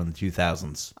say, from the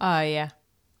 2000s. Yeah.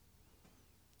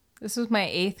 This was my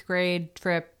 8th grade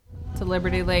trip to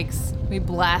Liberty Lakes. We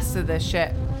blasted this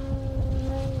shit.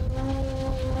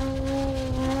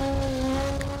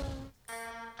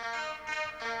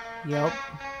 Yep.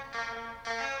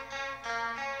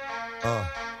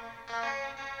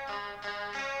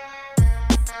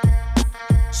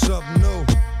 Something new.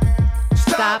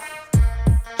 Stop.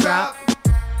 Drop.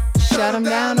 Shut them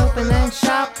down, open and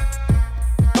shop.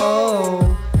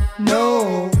 Oh,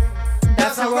 no.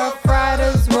 That's how Rough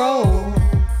Riders roll.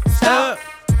 Stop.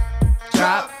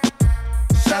 Drop.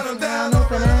 Shut them down,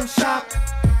 open and shop.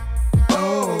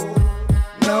 Oh,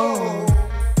 no.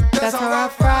 That's how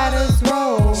Rough Riders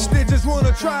roll. Snitches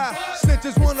wanna try,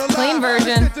 snitches wanna lie. Clean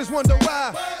version. Snitches wonder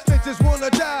why, snitches wanna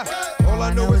die. All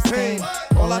I know is pain,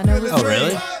 all I feel is Oh, rain.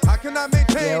 really? I cannot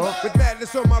maintain Yep. with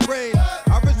madness on my brain.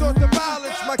 I resort to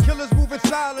violence, my killers move in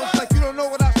silence. Like you don't know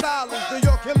what I silence. New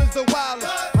York killers the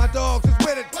wildest. My dogs is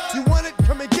with it. You want it?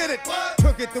 Come and get it.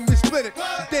 Took it, then we split it.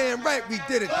 Damn right we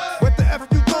did it. What the F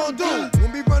you gon' do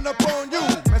when we run up on you?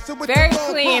 Messing with Very the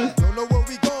wrong clean. crew. Don't know what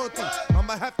we going through.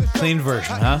 I'ma have to show Clean you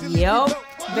version, how huh? easily Yep. we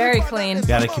go. Very clean.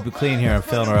 Gotta keep it clean here. I'm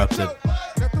feeling interrupted.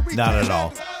 Not at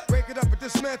all.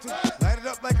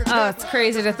 Oh, it's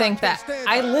crazy to think that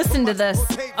I listened to this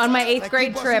on my 8th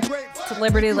grade trip to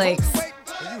Liberty Lakes.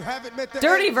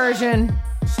 Dirty version,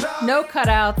 no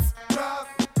cutouts.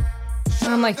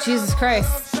 And I'm like, Jesus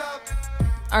Christ.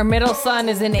 Our middle son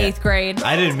is in 8th grade.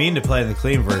 I didn't mean to play the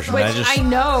clean version. Which I I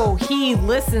know he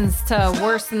listens to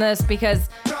worse than this because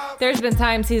there's been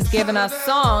times he's given us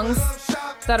songs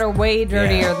that are way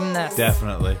dirtier than this.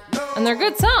 Definitely. And they're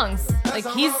good songs. Like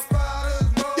he's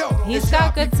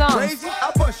got good songs. Crazy?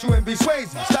 I bust you and be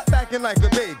swayzy. Stop acting like a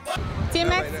baby.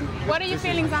 TMX, what are your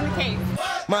feelings on the case?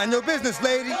 Mind your business,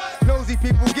 lady. Nosy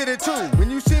people get it too.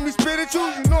 When you see me spit at you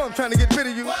know I'm trying to get rid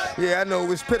of you. Yeah, I know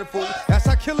it's pitiful. That's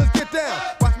how killers get down.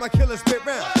 Watch my killers spit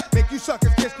round. Make you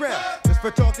suckers kiss round. Just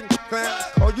for talking clown.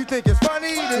 Oh, you think it's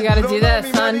funny? Then You gotta don't do know this,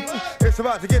 me, son. buddy. It's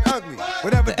about to get ugly.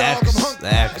 Whatever The dog, X, I'm hungry.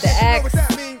 the X. The You know X. what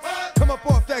that means? Come up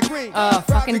off that green. Oh,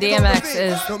 fucking Try to get DMX over the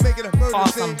is beat. Don't make it a murder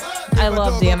awesome. scene. I Leave a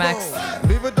love dog DMX. alone.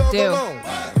 Leave a dog Do. alone.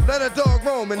 Let a dog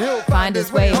roam and he'll Find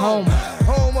his way home.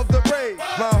 Home of the brave.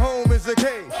 My home is the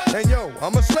cave. And yo,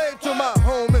 I'm a slave to my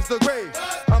home is the grave.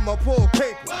 I'm a pull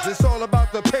papers. It's all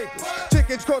about the papers.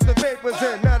 Chickens caught the papers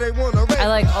and now they want to rape. I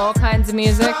like all kinds of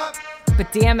music,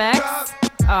 but DMX,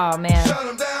 oh man, Shut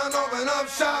 'em down, open up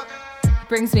shop.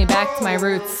 brings me back to my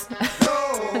roots.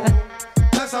 No,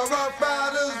 that's how Rough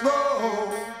Riders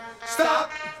roll.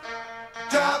 Stop,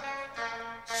 drop,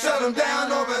 shut 'em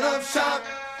down, open up shop.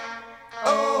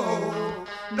 Oh,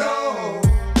 no,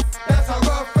 that's how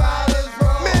Rough Riders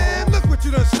roll. Man, look what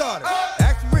you done started.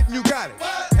 Act written, you got it.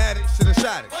 Had it, shoulda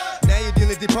shot it. Now you're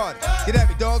dealing departed. Get at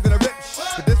me, dog, and I rip.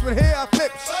 But this one here, I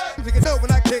flip. You think you know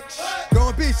when I kick.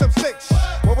 Gonna be some slick.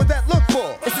 What would that look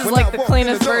for? This is When like I the walk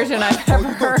cleanest version I've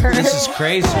ever heard. This is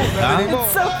crazy, huh?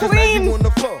 It's so clean.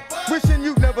 Wishing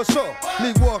you never saw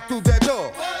me walk through that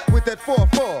door with that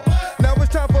 4-4. Now it's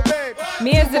time for bed.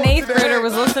 Me as an 8th grader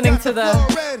was listening to the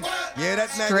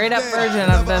straight up version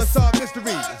of this.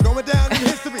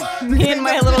 Me and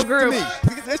my little group.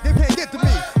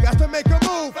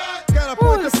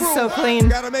 Ooh, this is so clean.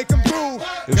 It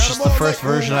was just the first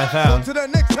version I found. To the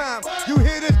next time you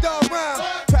hear this dog rhyme,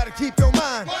 try to keep your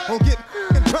mind on getting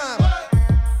in prime.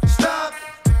 Stop,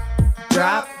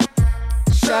 Drop,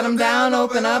 shut them down,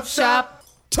 open up shop.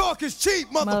 talk is cheap,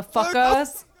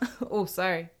 Motherfuckers. Oh,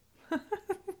 sorry.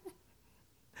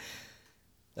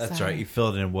 That's Sorry. right. You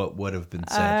filled in what would have been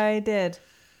said. I did.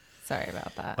 Sorry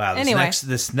about that. Wow. Anyway.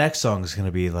 This next song is going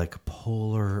to be like a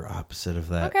polar opposite of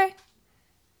that. Okay.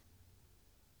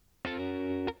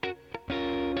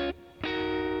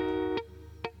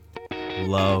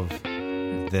 Love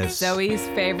this Zoe's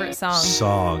favorite song.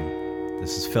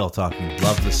 This is Phil talking.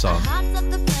 Love the song.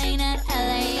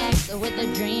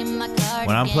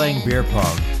 When I'm playing beer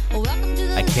pong,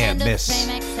 I can't miss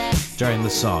during the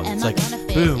song. It's like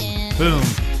boom, boom,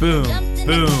 boom,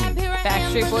 boom.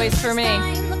 Backstreet Boys for me.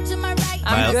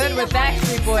 I'm good with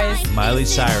Backstreet Boys. Miley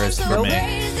Cyrus for Nope.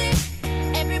 me.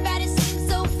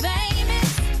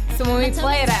 So when we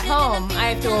play it at home, I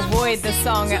have to avoid this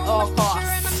song at all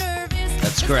costs.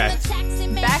 That's correct.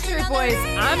 Backstreet Boys,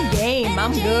 I'm game.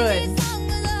 I'm good.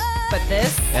 But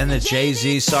this? And the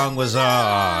Jay-Z song was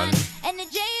on.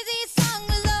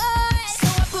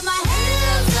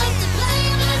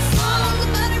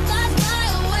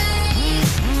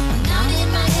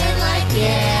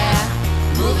 Yeah.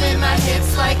 Moving my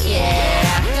hips like yeah.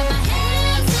 Got my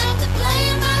hands up to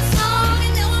playing my song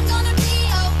and know I'm gonna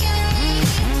be okay.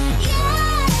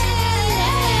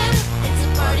 Yeah, it's a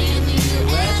party in the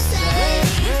USA.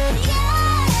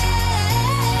 Yeah,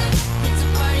 it's a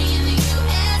party in the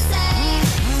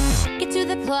USA. Get to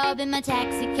the club in my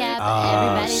taxi cab.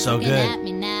 Everybody's so looking good. at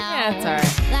me now. Yeah, it's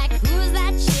alright. Like who's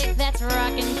that chick that's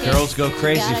rocking? Girls go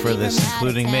crazy for this,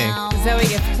 including me. Zoe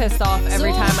gets pissed off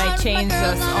every time I change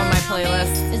this on my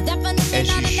playlist. As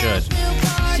she should.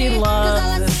 She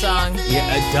loves this song.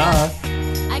 Yeah, duh.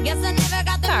 I guess I never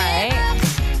got the Alright.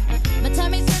 My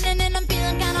tummy's turning and I'm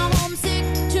feeling kinda homesick.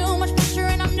 Too much pressure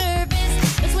and I'm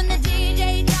nervous. It's when the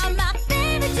DJ dropped my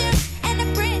favorite tune and the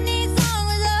Britney song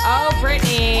was on. Oh,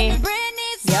 Britney. And the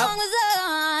Britney song was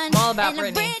on. I'm all about and the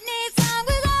Britney. Britney song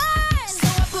was on. So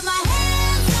I put my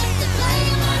hands up to play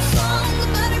my song. The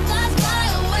butterflies fly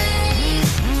away.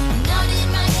 Nodding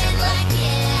my head like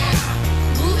yeah.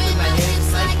 Moving my hips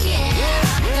like yeah.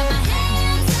 Got my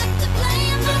hands up to play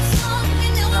my song.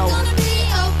 And know I'm gonna be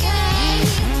okay.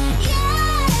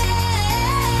 Yeah.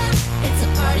 It's a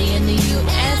party in the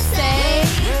USA.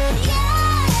 Yeah.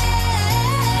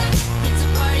 It's a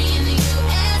party in the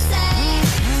USA.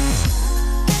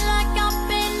 Feel like I've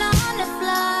been on a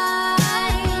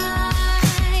flight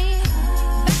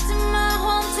back to my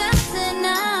hometown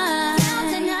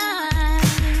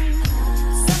tonight.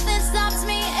 Something stops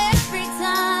me every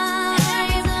time.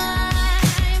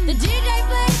 The DJ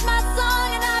plays my song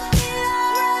and I feel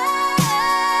alright.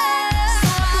 So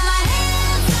I put my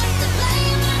hands up to play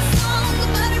my song. The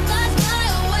butterflies fly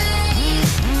away.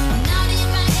 Nodding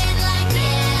my head like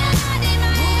yeah. Moving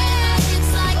my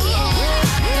hips like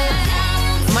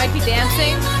yeah. Might be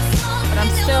dancing, but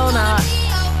I'm still not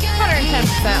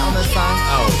 110% on this song.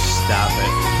 Oh, stop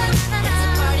it.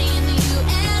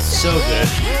 So good.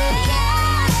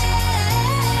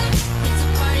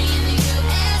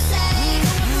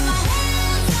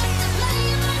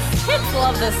 Kids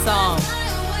love this song.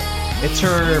 It's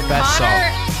her best song.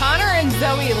 Connor and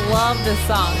Zoe love this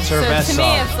song. It's her so best to me,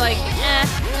 song. it's like, eh.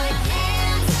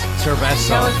 It's her best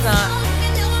No, song. it's not.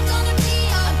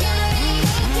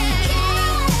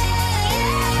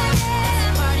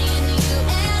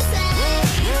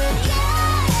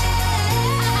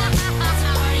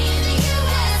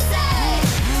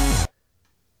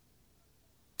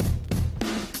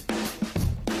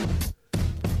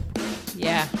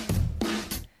 Yeah.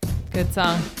 Good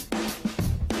song.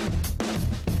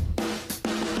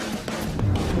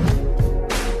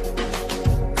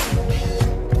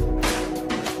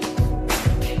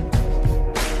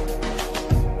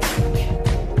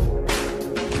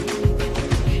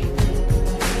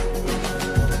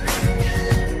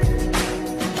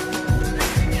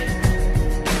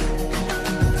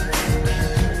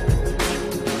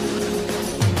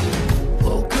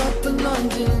 Woke up in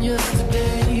London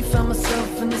yesterday, found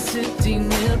myself in the city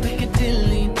near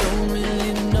Piccadilly. Don't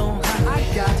really know how I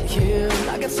got here.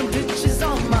 I got some pictures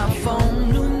on my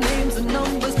phone, new names and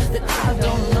numbers that I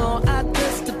don't know.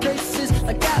 Address to places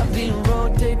like Abbey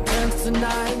Road, Dayton,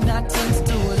 tonight. Night turns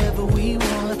to whatever we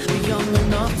want. We're young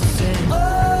enough to say,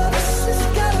 oh, this has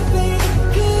gotta be the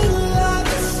good life.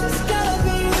 This has gotta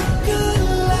be the good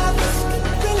life. This could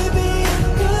really be a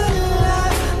good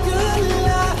life, good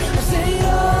life. I say,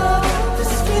 oh,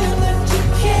 this feeling that you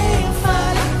can't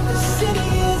find. The city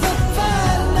is on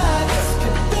fire tonight. This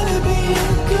could really be a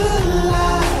good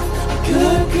life, a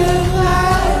good, good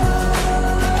life.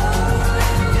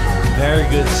 Very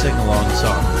good sing-along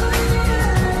song.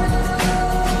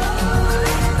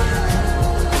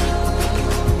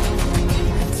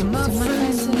 To my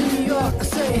friends in New York, I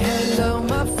say hello.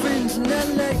 My friends in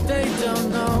LA, they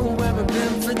don't know where I've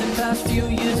been for the past few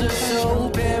years or so.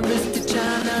 Paris to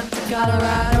China to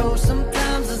Colorado.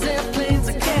 Sometimes there's airplanes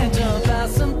I can't jump out.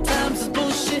 Sometimes it's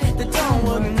bullshit that don't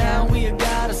work. Now we have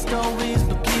got our stories,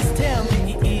 but please tell me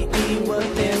what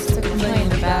there's to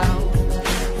complain about.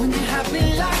 When you're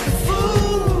happy like a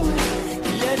fool,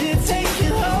 you let it take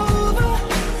you over.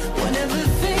 When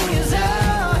everything is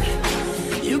out,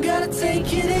 you gotta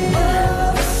take it in.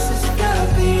 Oh, this has gotta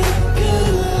be the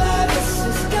good life. This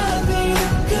has gotta be the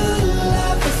good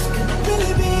life. This could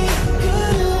really be a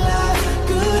good life,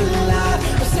 good life.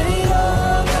 I say,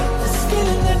 oh, this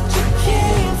feeling that you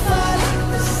can't fight.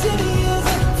 The city is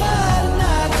on fire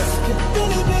tonight. This could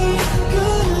really be a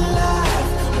good life,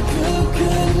 a good,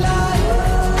 good life.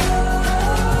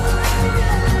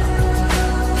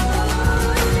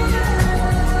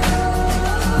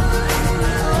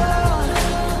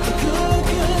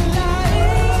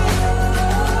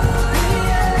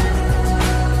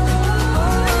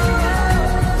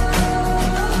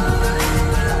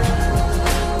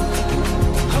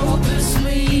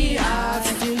 Hopelessly, I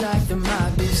feel like there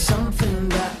might be something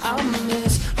that I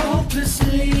miss.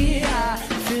 Hopelessly, I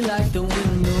feel like the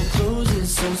window closes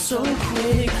so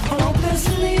quick.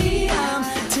 Hopelessly, I'm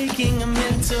taking a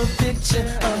mental picture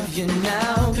of you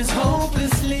now. 'Cause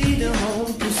hopelessly, the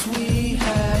hopeless we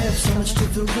have so much to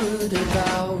feel good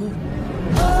about.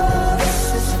 Oh, this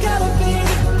has gotta be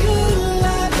the good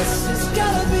life. This has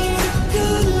gotta be the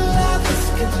good life. This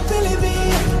could really be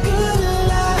a good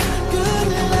life, good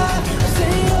life. I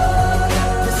say, oh,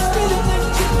 this feeling that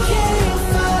you can't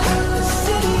fight. The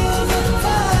city is on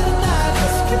fire tonight.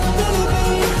 This could really be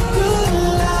a good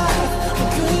life, a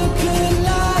good, good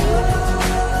life.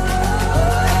 Oh,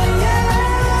 yeah.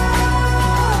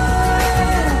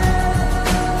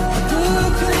 A good,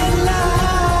 good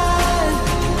life.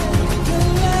 Good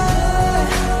life.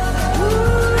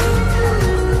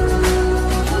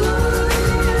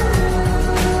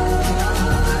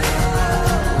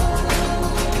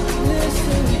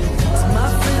 Listen to my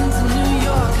friends in New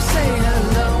York, say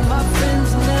hello. My friends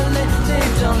in LA, they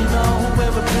don't know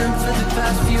where we've been for the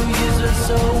past few years or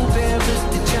so. Paris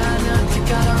to China to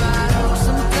Colorado.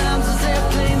 Sometimes there's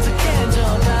airplanes I can't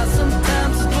jump out.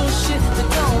 Sometimes it's bullshit that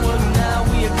don't work. Now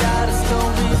we have got a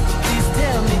story. Please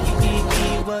tell me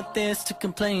what there's to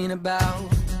complain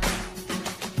about.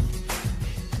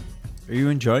 Are you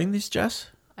enjoying these, Jess?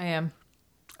 I am.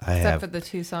 I Except have. for the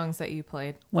two songs that you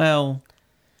played. Well,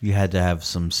 you had to have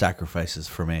some sacrifices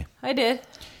for me. I did.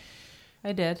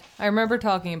 I remember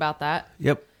talking about that.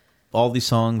 Yep. All these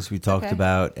songs we talked Okay.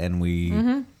 about and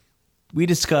we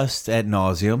discussed ad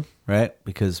nauseum, right?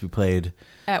 Because we played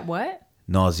At what?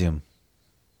 nauseum.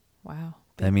 Wow.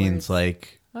 That Big means words.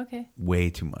 like Okay. way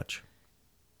too much.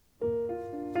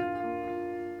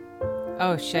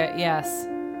 Oh, shit. Yes.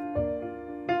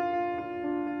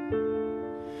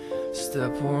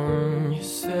 Step one, you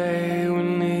say we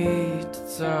need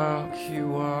to talk. He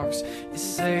walks, you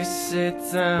say sit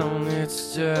down,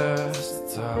 it's just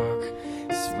a talk.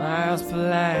 He smiles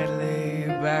politely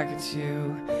back at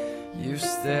you. You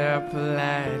stare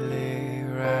politely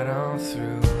right on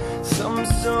through some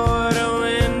sort of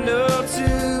window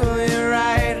to your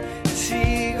right. As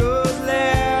he goes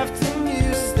left and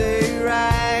you stay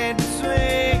right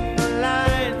between the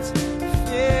lines.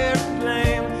 Fear and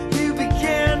blame. You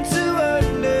begin to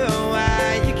wonder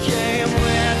why you came.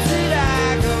 Where did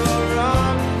I go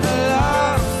wrong? I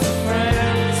lost a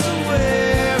friend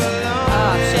somewhere along.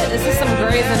 Oh, shit. This is some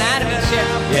Grey's Anatomy shit.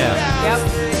 Yeah. Yep.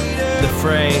 The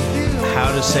Fray,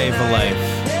 How to Save a Life.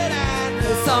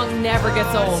 This song never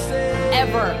gets old.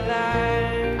 Ever.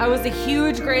 I was a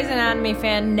huge Grey's Anatomy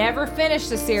fan. Never finished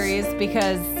the series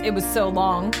because it was so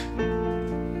long.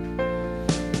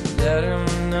 Let him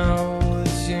know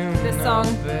that you This know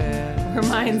song best.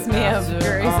 reminds me of After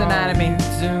Grey's all Anatomy. You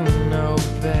do know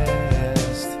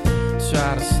best.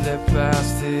 Try to slip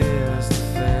past his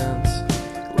defense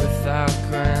without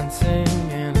granting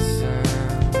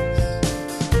innocence.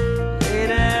 Lay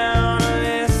down a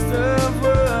list of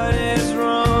what is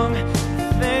wrong, the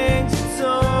things you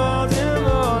told him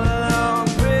all along.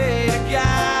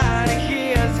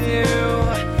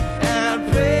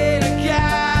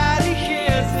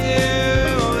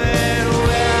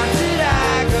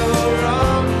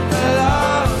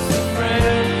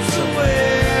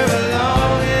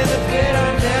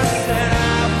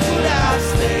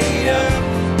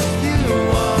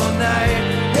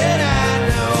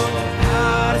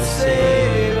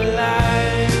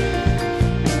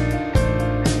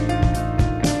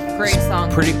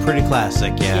 Pretty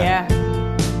classic, yeah.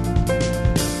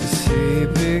 As he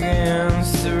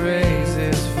begins to raise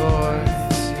his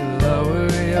voice, you lower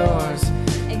yours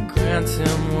and grant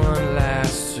him one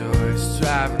last choice.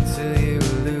 Drive until you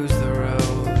lose the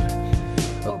road,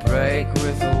 or break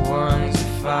with the ones you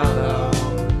follow.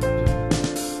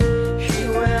 He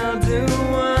will do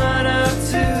one of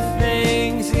two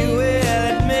things. He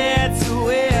will admit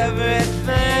to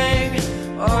everything,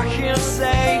 or he'll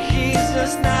say he's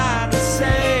just not the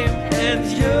same, and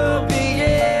you'll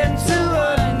begin to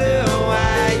wonder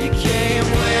why you came.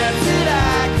 Where did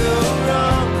I go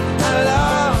wrong? I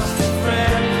lost a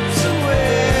friend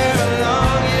somewhere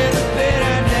along in the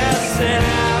bitterness, and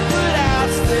but I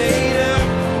stayed up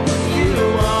with you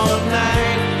all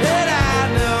night, and I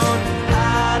know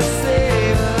how to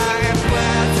save a life.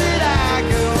 Where did I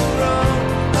go wrong?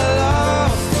 I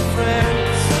lost a friend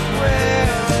somewhere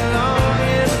along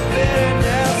in the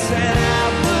bitterness,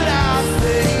 and but I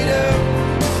stayed up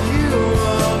with you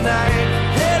all night,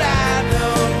 and I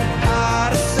know how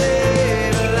to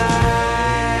save a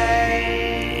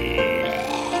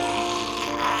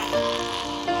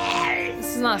life. This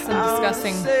is not some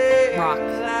disgusting rock.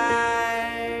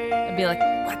 It'd be like,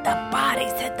 let the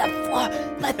bodies hit the floor.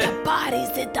 Let the bodies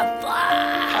hit the floor.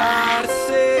 How to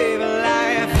save a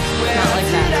life. Where Not like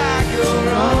did that. I go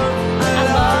wrong? I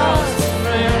lost a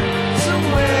friend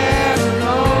somewhere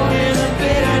alone in the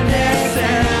bitterness,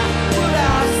 and but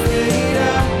I stayed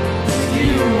up with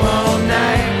you all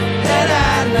night, and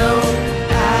I know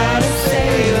how to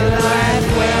save a life.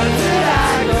 Where did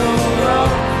I go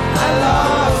wrong? I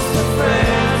lost a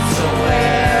friend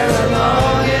somewhere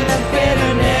along in the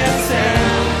bitterness,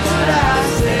 and but I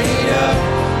stayed up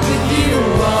with you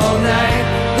all night,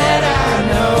 and I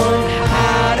know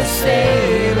how to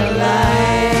save a life.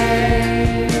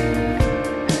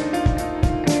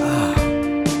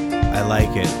 I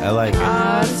like it. I like it.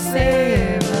 How to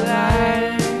save a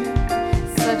life.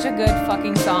 Such a good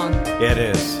fucking song. It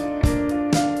is.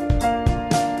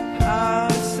 How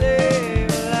to save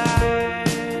a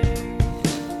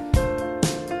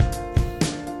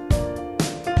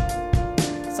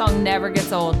life. Song never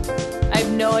gets old. I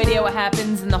have no idea what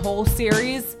happens in the whole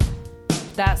series.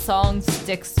 That song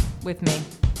sticks with me.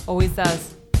 Always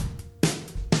does.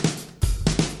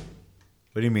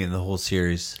 What do you mean, the whole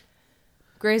series?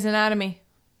 Grey's Anatomy.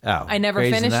 Oh, I never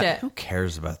Grey's finished Anat- it. Who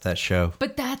cares about that show?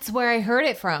 But that's where I heard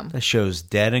it from. That show's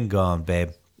dead and gone,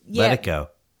 babe. Yeah. Let it go.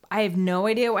 I have no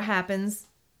idea what happens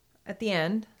at the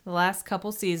end, the last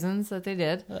couple seasons that they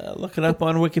did. Look it up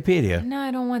on Wikipedia. No, I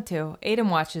don't want to. Aiden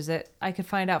watches it. I could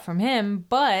find out from him,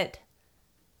 but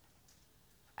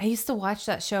I used to watch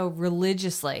that show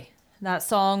religiously. That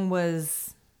song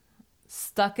was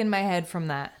stuck in my head from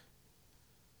that.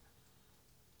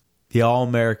 The All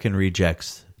American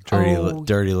Rejects. Dirty, Oh,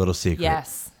 dirty Little Secret.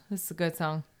 Yes, this is a good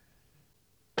song.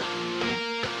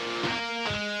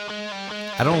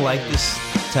 I don't like this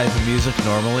type of music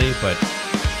normally, but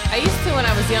I used to when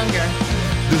I was younger.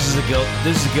 this is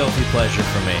a guilty pleasure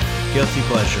for me. Guilty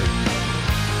pleasure.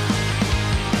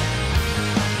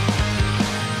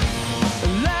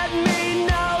 Let me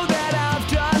know that I've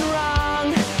done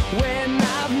wrong when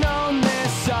I've known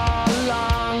this all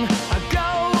along. I go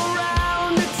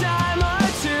around a time or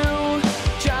two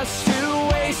just to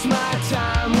waste my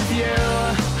time with you.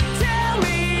 Tell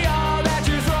me all that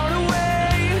you're thrown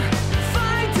away.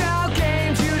 Find out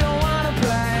games you don't want to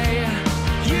play.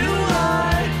 You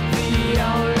are the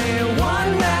only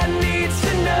one that needs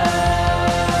to know.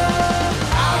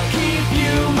 I'll keep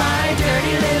you my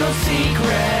dirty little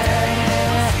secret.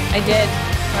 I did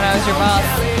when I was your boss.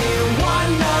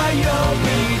 One night you'll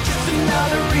be just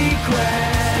another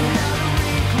regret.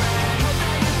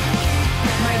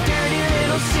 My dirty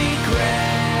little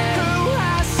secret. Who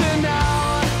has to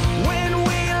know when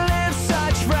we live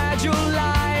such fragile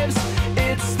lives?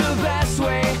 It's the best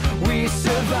way we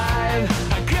survive.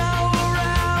 I go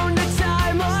around a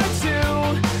time or two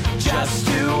just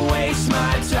to waste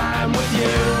my time with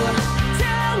you.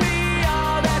 Tell me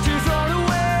all that you've thrown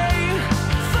away.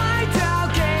 Find out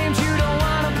games you don't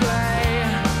want to play.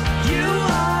 You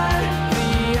are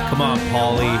the Come on,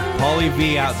 Paulie. Paulie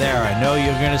V out there. I know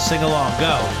you're going to sing along.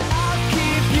 Go. I'll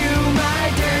keep you my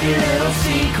dirty little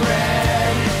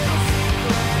secret.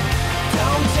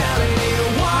 Don't tell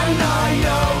anyone or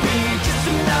you'll be just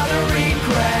another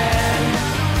regret.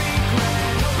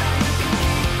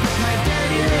 My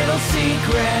dirty little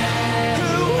secret.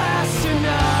 Who has to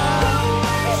know?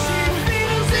 She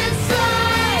feels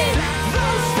inside.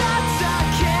 Those thoughts I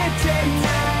can't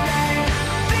deny.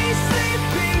 These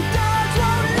sleeping dogs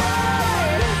won't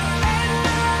ride. And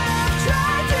I've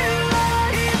tried to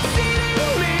hide. It's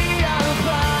eating me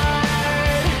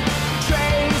apart.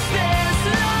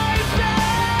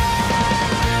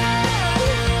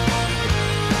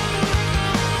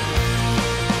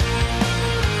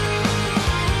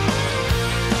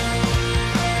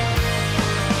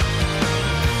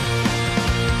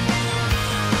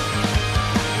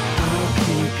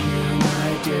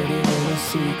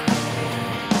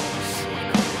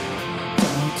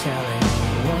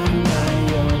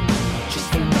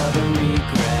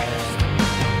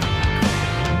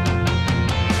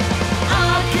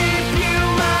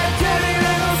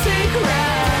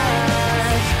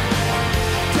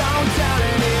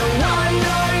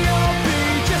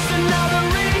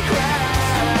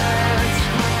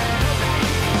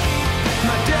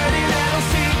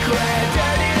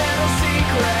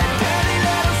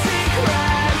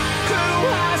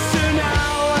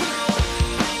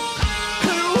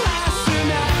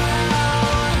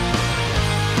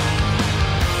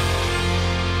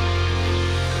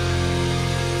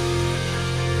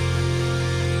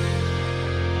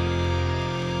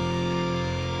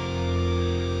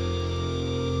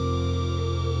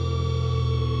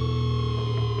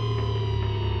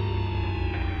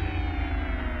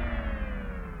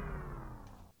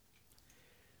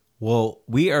 Well,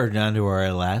 we are down to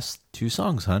our last two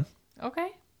songs, hon. Okay.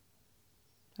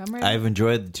 I'm ready. I've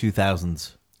enjoyed the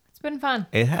 2000s. It's been fun.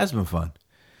 It has been fun.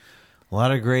 A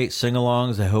lot of great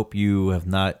sing-alongs. I hope you have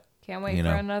not... Can't wait for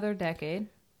another decade.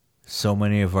 So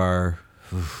many of our...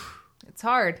 It's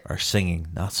hard. Our singing,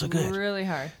 not so good. Really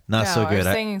hard. Not so good.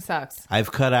 Our singing sucks.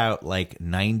 I've cut out like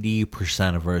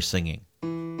 90% of our singing.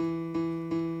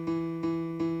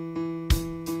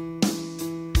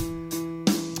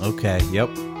 Okay, yep.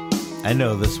 I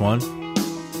know this one.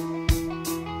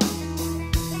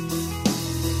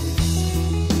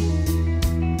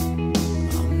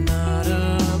 I'm not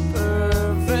a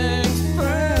perfect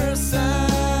person.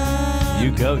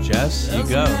 You go, Jess. You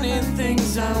go. There's many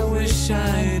things I wish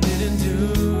I didn't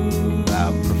do.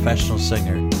 Wow, professional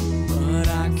singer. But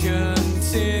I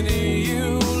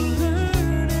continue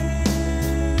learning.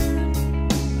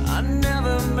 I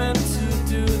never meant to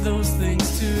do those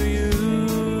things to you.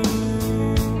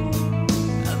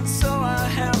 And so I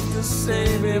have to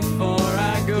say before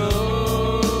I go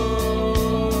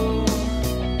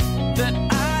that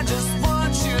I just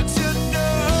want you to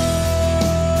know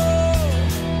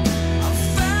I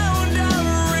found a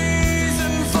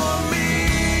reason for me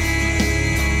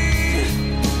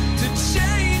to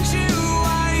change who I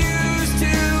used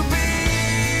to be.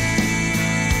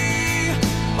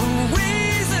 A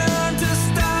reason to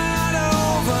start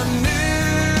over new.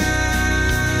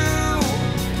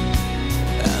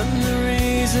 And the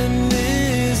reason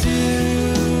is you.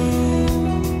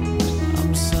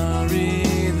 I'm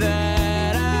sorry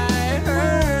that I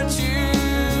hurt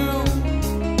you.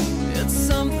 It's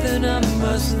something I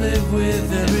must live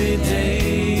with every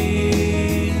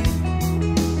day.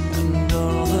 And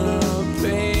all the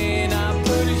pain I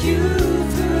put you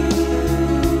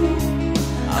through,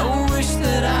 I wish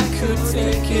that I could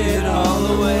take it all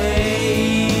away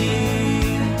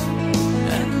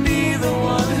and be the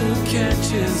one who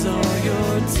catches all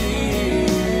your tears.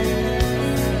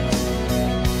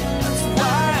 That's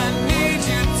why I need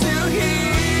you to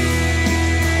hear.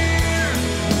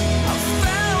 I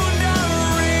found a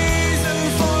reason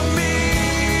for me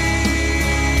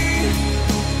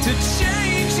to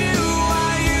change who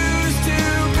I used to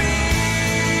be.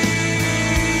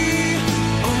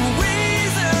 A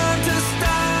reason to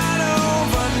start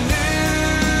over new.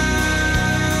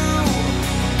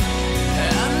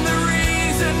 And the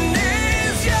reason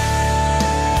is you.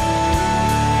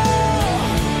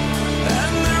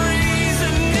 And the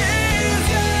reason is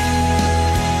you.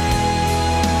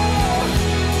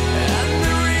 And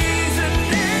the reason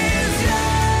is you.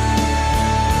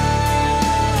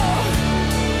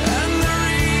 And the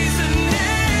reason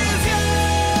is you.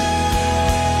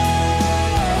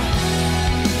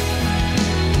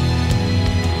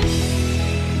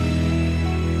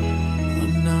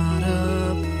 I'm not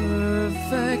a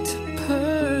perfect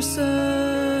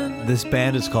person. This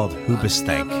band is called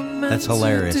Hoobastank. That's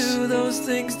hilarious. Do those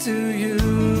things to you.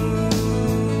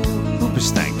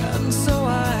 Hoobastank. And so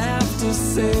I have to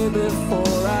say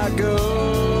before I go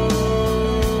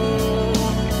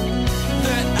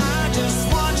that I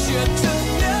just want you to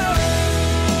know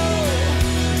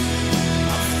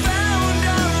I found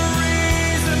a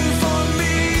reason for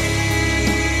me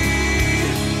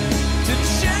to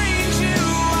change who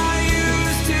I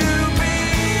used to be.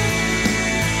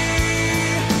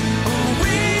 A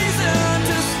reason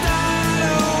to start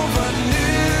over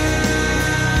new.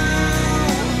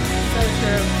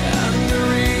 And the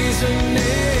reason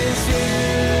is you.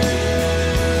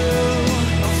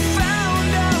 I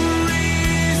found a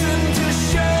reason to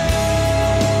show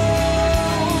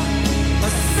a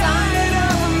side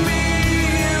of me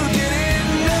you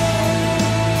didn't know.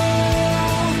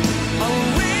 A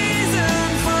reason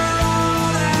for all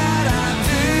that I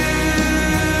do.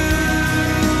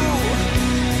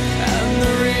 And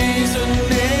the reason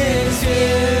is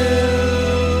you.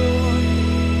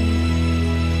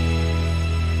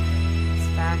 It's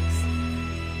facts.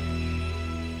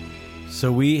 So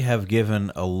we have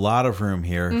given a lot of room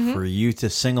here for you to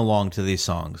sing along to these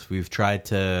songs. We've tried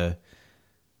to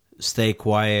stay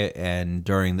quiet, and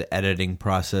during the editing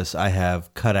process, I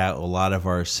have cut out a lot of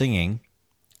our singing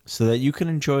so that you can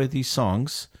enjoy these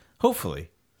songs.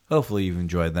 Hopefully you've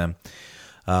enjoyed them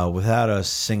without us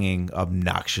singing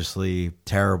obnoxiously,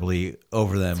 terribly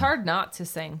over them. It's hard not to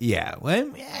sing. Yeah,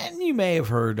 well, and you may have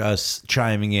heard us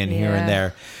chiming in here and Yeah.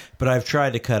 there, but I've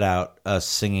tried to cut out us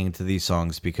singing to these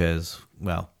songs because,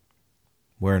 well,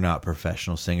 we're not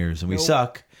professional singers and we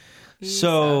suck.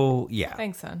 So, yeah.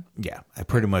 Thanks, son. Yeah, I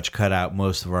pretty much cut out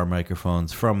most of our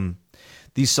microphones from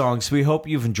these songs. We hope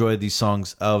you've enjoyed these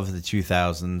songs of the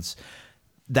 2000s.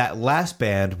 That last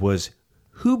band was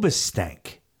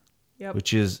Hoobastank. Yep.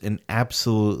 which is an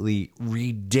absolutely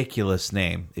ridiculous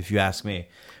name, if you ask me,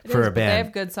 for is, a but they band.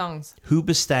 have good songs. Who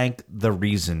bestank the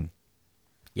reason?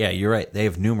 Yeah, you're right. They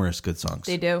have numerous good songs.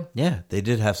 They do. Yeah, they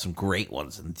did have some great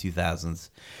ones in the 2000s.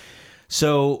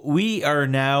 So we are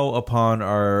now upon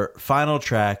our final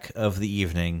track of the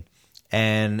evening.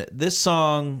 And this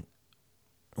song,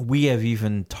 we have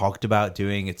even talked about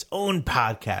doing its own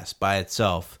podcast by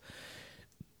itself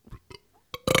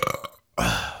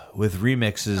with I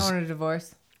remixes want a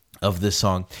divorce. of this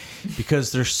song,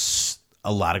 because there's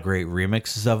a lot of great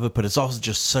remixes of it, but it's also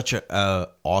just such a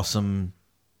awesome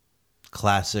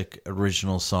classic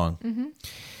original song. Mm-hmm.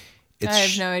 It's I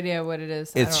have no idea what it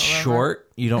is. It's I don't remember.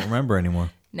 short. You don't remember anymore.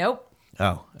 Nope.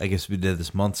 Oh, I guess we did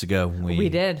this months ago when We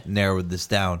did. narrowed this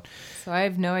down. So I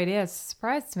have no idea. It's a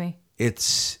surprise to me.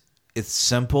 It's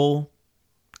simple.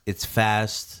 It's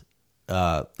fast.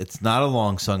 It's not a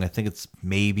long song. I think it's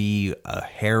maybe a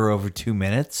hair over 2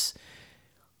 minutes,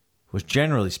 which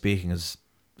generally speaking is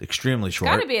extremely It's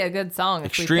short. got to be a good song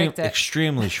if we picked it.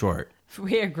 Extremely short. If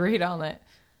we agreed on it.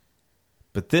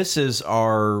 But this is in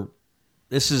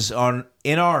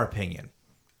our opinion,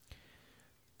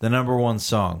 the number one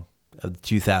song of the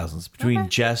 2000s. Between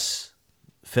Jess,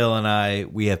 Phil, and I,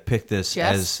 we have picked this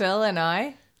Jess, as Phil, and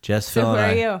I. Jess, So Phil, who and are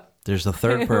I. you? There's a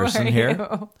third Who person are here.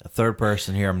 you? A third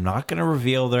person here. I'm not going to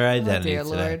reveal their identity dear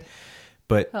today. Lord.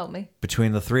 But Help me.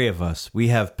 between the three of us, we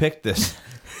have picked this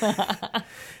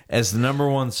as the number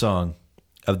one song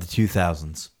of the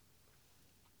 2000s.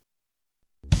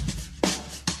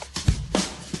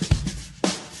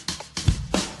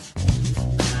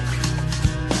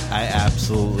 I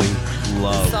absolutely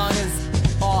love. This song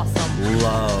is awesome.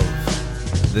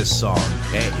 Love this song.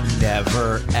 It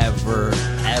never, ever,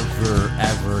 ever,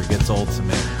 ever gets old to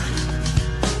me.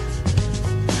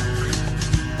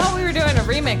 Thought we were doing a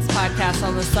remix podcast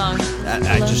on this song.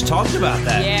 I just talked about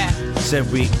that. Yeah.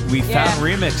 Said we Yeah. found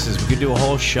remixes. We could do a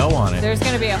whole show on it. There's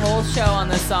going to be a whole show on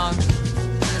this song.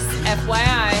 Just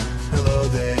FYI. Hello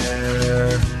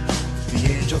there,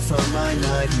 the angel from my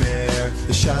nightmare,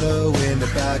 the shadow in the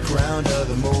background of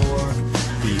the moor,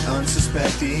 the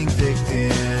unsuspecting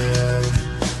victim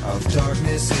of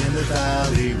darkness in the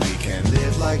valley. We can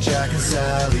live like Jack and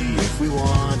Sally if we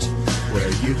want, where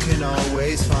you can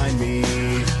always find me,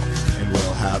 and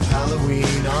we'll have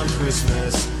Halloween on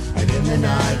Christmas, and in the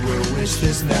night we'll wish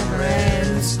this never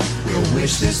ends, we'll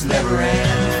wish this never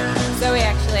ends. Zoe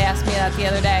actually asked me that the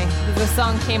other day. The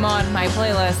song came on my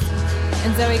playlist.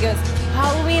 And Zoe goes,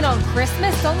 Halloween on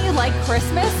Christmas? Don't you like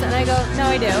Christmas? And I go, no,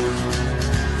 I do.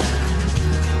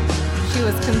 She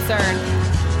was concerned.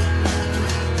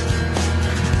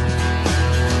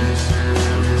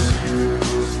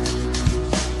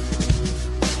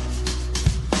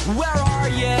 Where are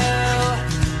you?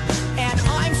 And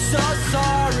I'm so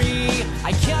sorry.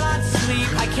 I cannot sleep,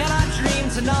 I cannot dream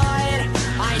tonight.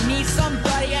 I need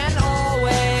somebody, and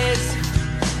always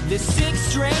this sick,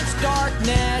 strange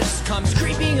darkness comes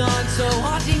creeping on, so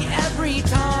haunting every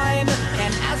time.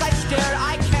 And as I stared,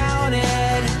 I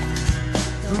counted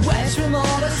the webs from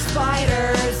all the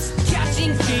spiders,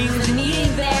 catching things and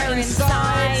eating their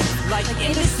inside, like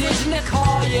indecision to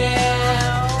call you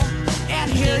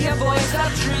and hear your voice of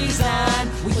treason.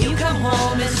 Will you come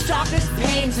home and stop this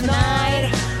pain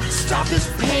tonight? Stop this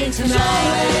pain tonight.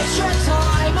 Don't waste your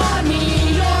time on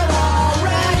me. You're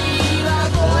already the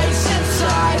voice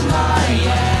inside my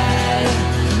head.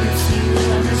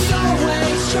 Don't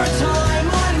waste your time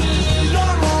on me.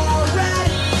 You're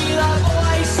already the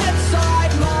voice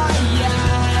inside my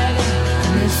head.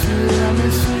 I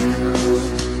miss you.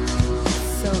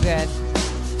 So good.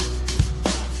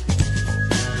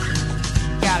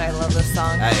 God, I love this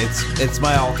song. It's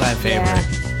my all-time favorite.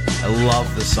 Yeah. I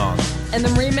love the song. And the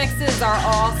remixes are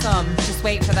awesome. Just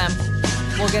wait for them.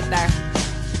 We'll get there.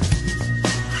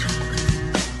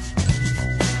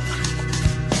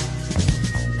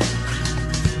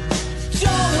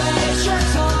 Don't waste your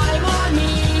time on me.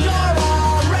 You're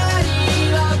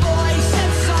already the voice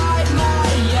inside my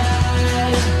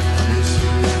head.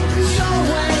 Don't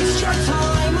waste your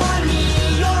time on me.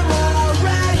 You're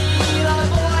already the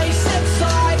voice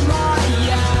inside my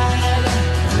head.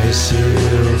 Miss you.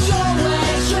 Don't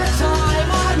waste your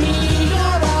time on me.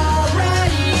 You're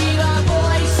already the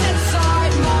voice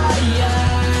inside my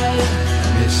head.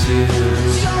 Miss you.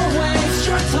 Don't waste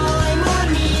your time on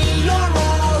me. You're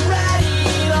already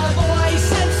the voice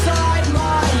inside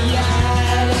my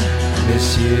head. Miss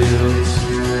you.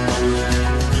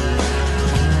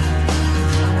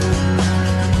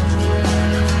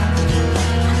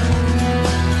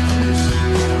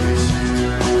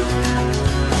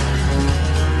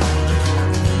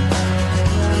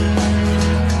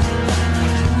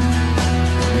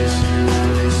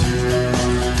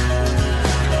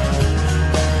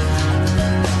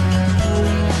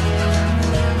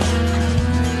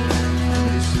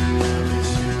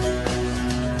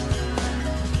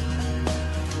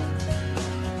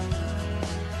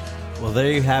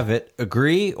 there you have it.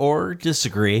 Agree or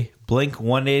disagree, Blink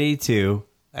 182,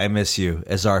 I Miss You,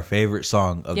 is our favorite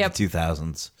song of the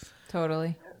 2000s.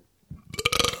 Totally.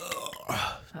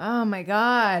 Oh my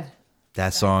God.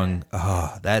 That song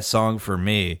for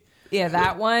me. Yeah,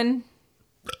 that one.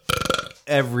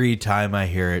 Every time I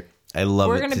hear it, I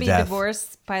love it to death. We're going to be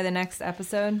divorced by the next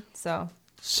episode, so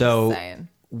saying.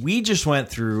 We just went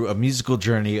through a musical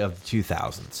journey of the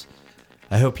 2000s.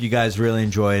 I hope you guys really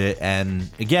enjoyed it. And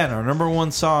again, our number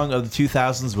one song of the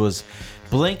 2000s was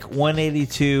Blink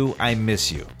 182, I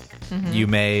Miss You. Mm-hmm. You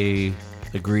may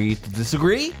agree to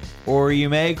disagree, or you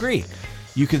may agree.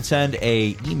 You can send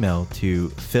a email to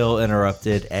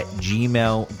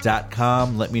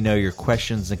philinterrupted@gmail.com. Let me know your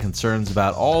questions and concerns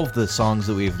about all of the songs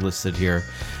that we've listed here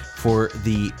for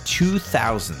the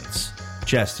 2000s.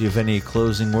 Jess, do you have any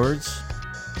closing words?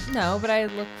 No, but I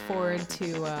look forward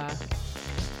to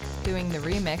doing the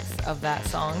remix of that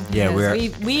song. Yeah,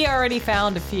 we already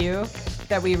found a few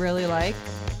that we really like.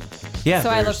 Yeah, so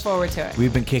I look forward to it.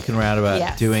 We've been kicking around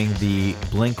about doing the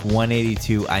Blink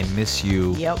 182 I Miss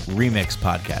You remix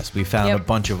podcast. We found a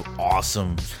bunch of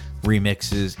awesome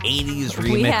remixes, 80s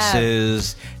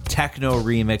remixes, techno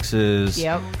remixes.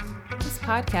 Yep. This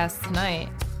podcast tonight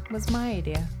was my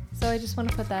idea. So I just want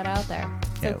to put that out there.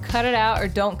 So cut it out or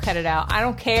don't cut it out. I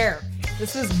don't care.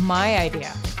 This was my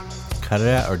idea. Cut it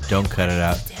out or don't cut it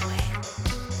out.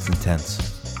 It's intense.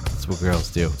 That's what girls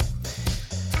do.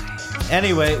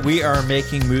 Anyway, we are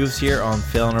making moves here on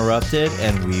Phil Interrupted,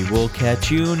 and we will catch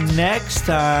you next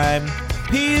time.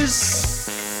 Peace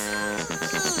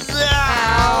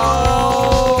out.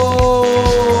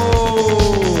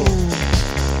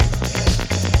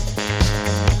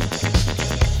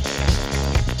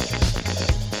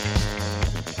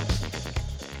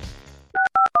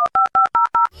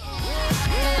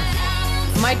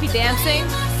 Might be dancing,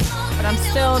 but I'm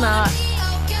still not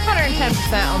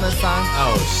 110% on this song.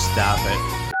 Oh, stop it.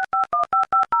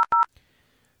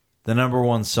 The number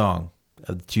one song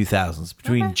of the 2000s.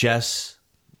 Between Jess,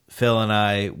 Phil, and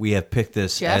I, we have picked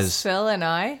this as... Phil, and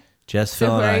I? Jess,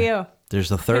 Phil, and I. Who are you?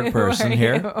 There's a third person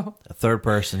here. A third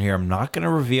person here. I'm not going to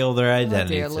reveal their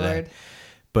identity today. Lord.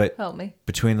 But help me.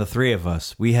 Between the three of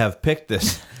us, we have picked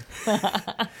this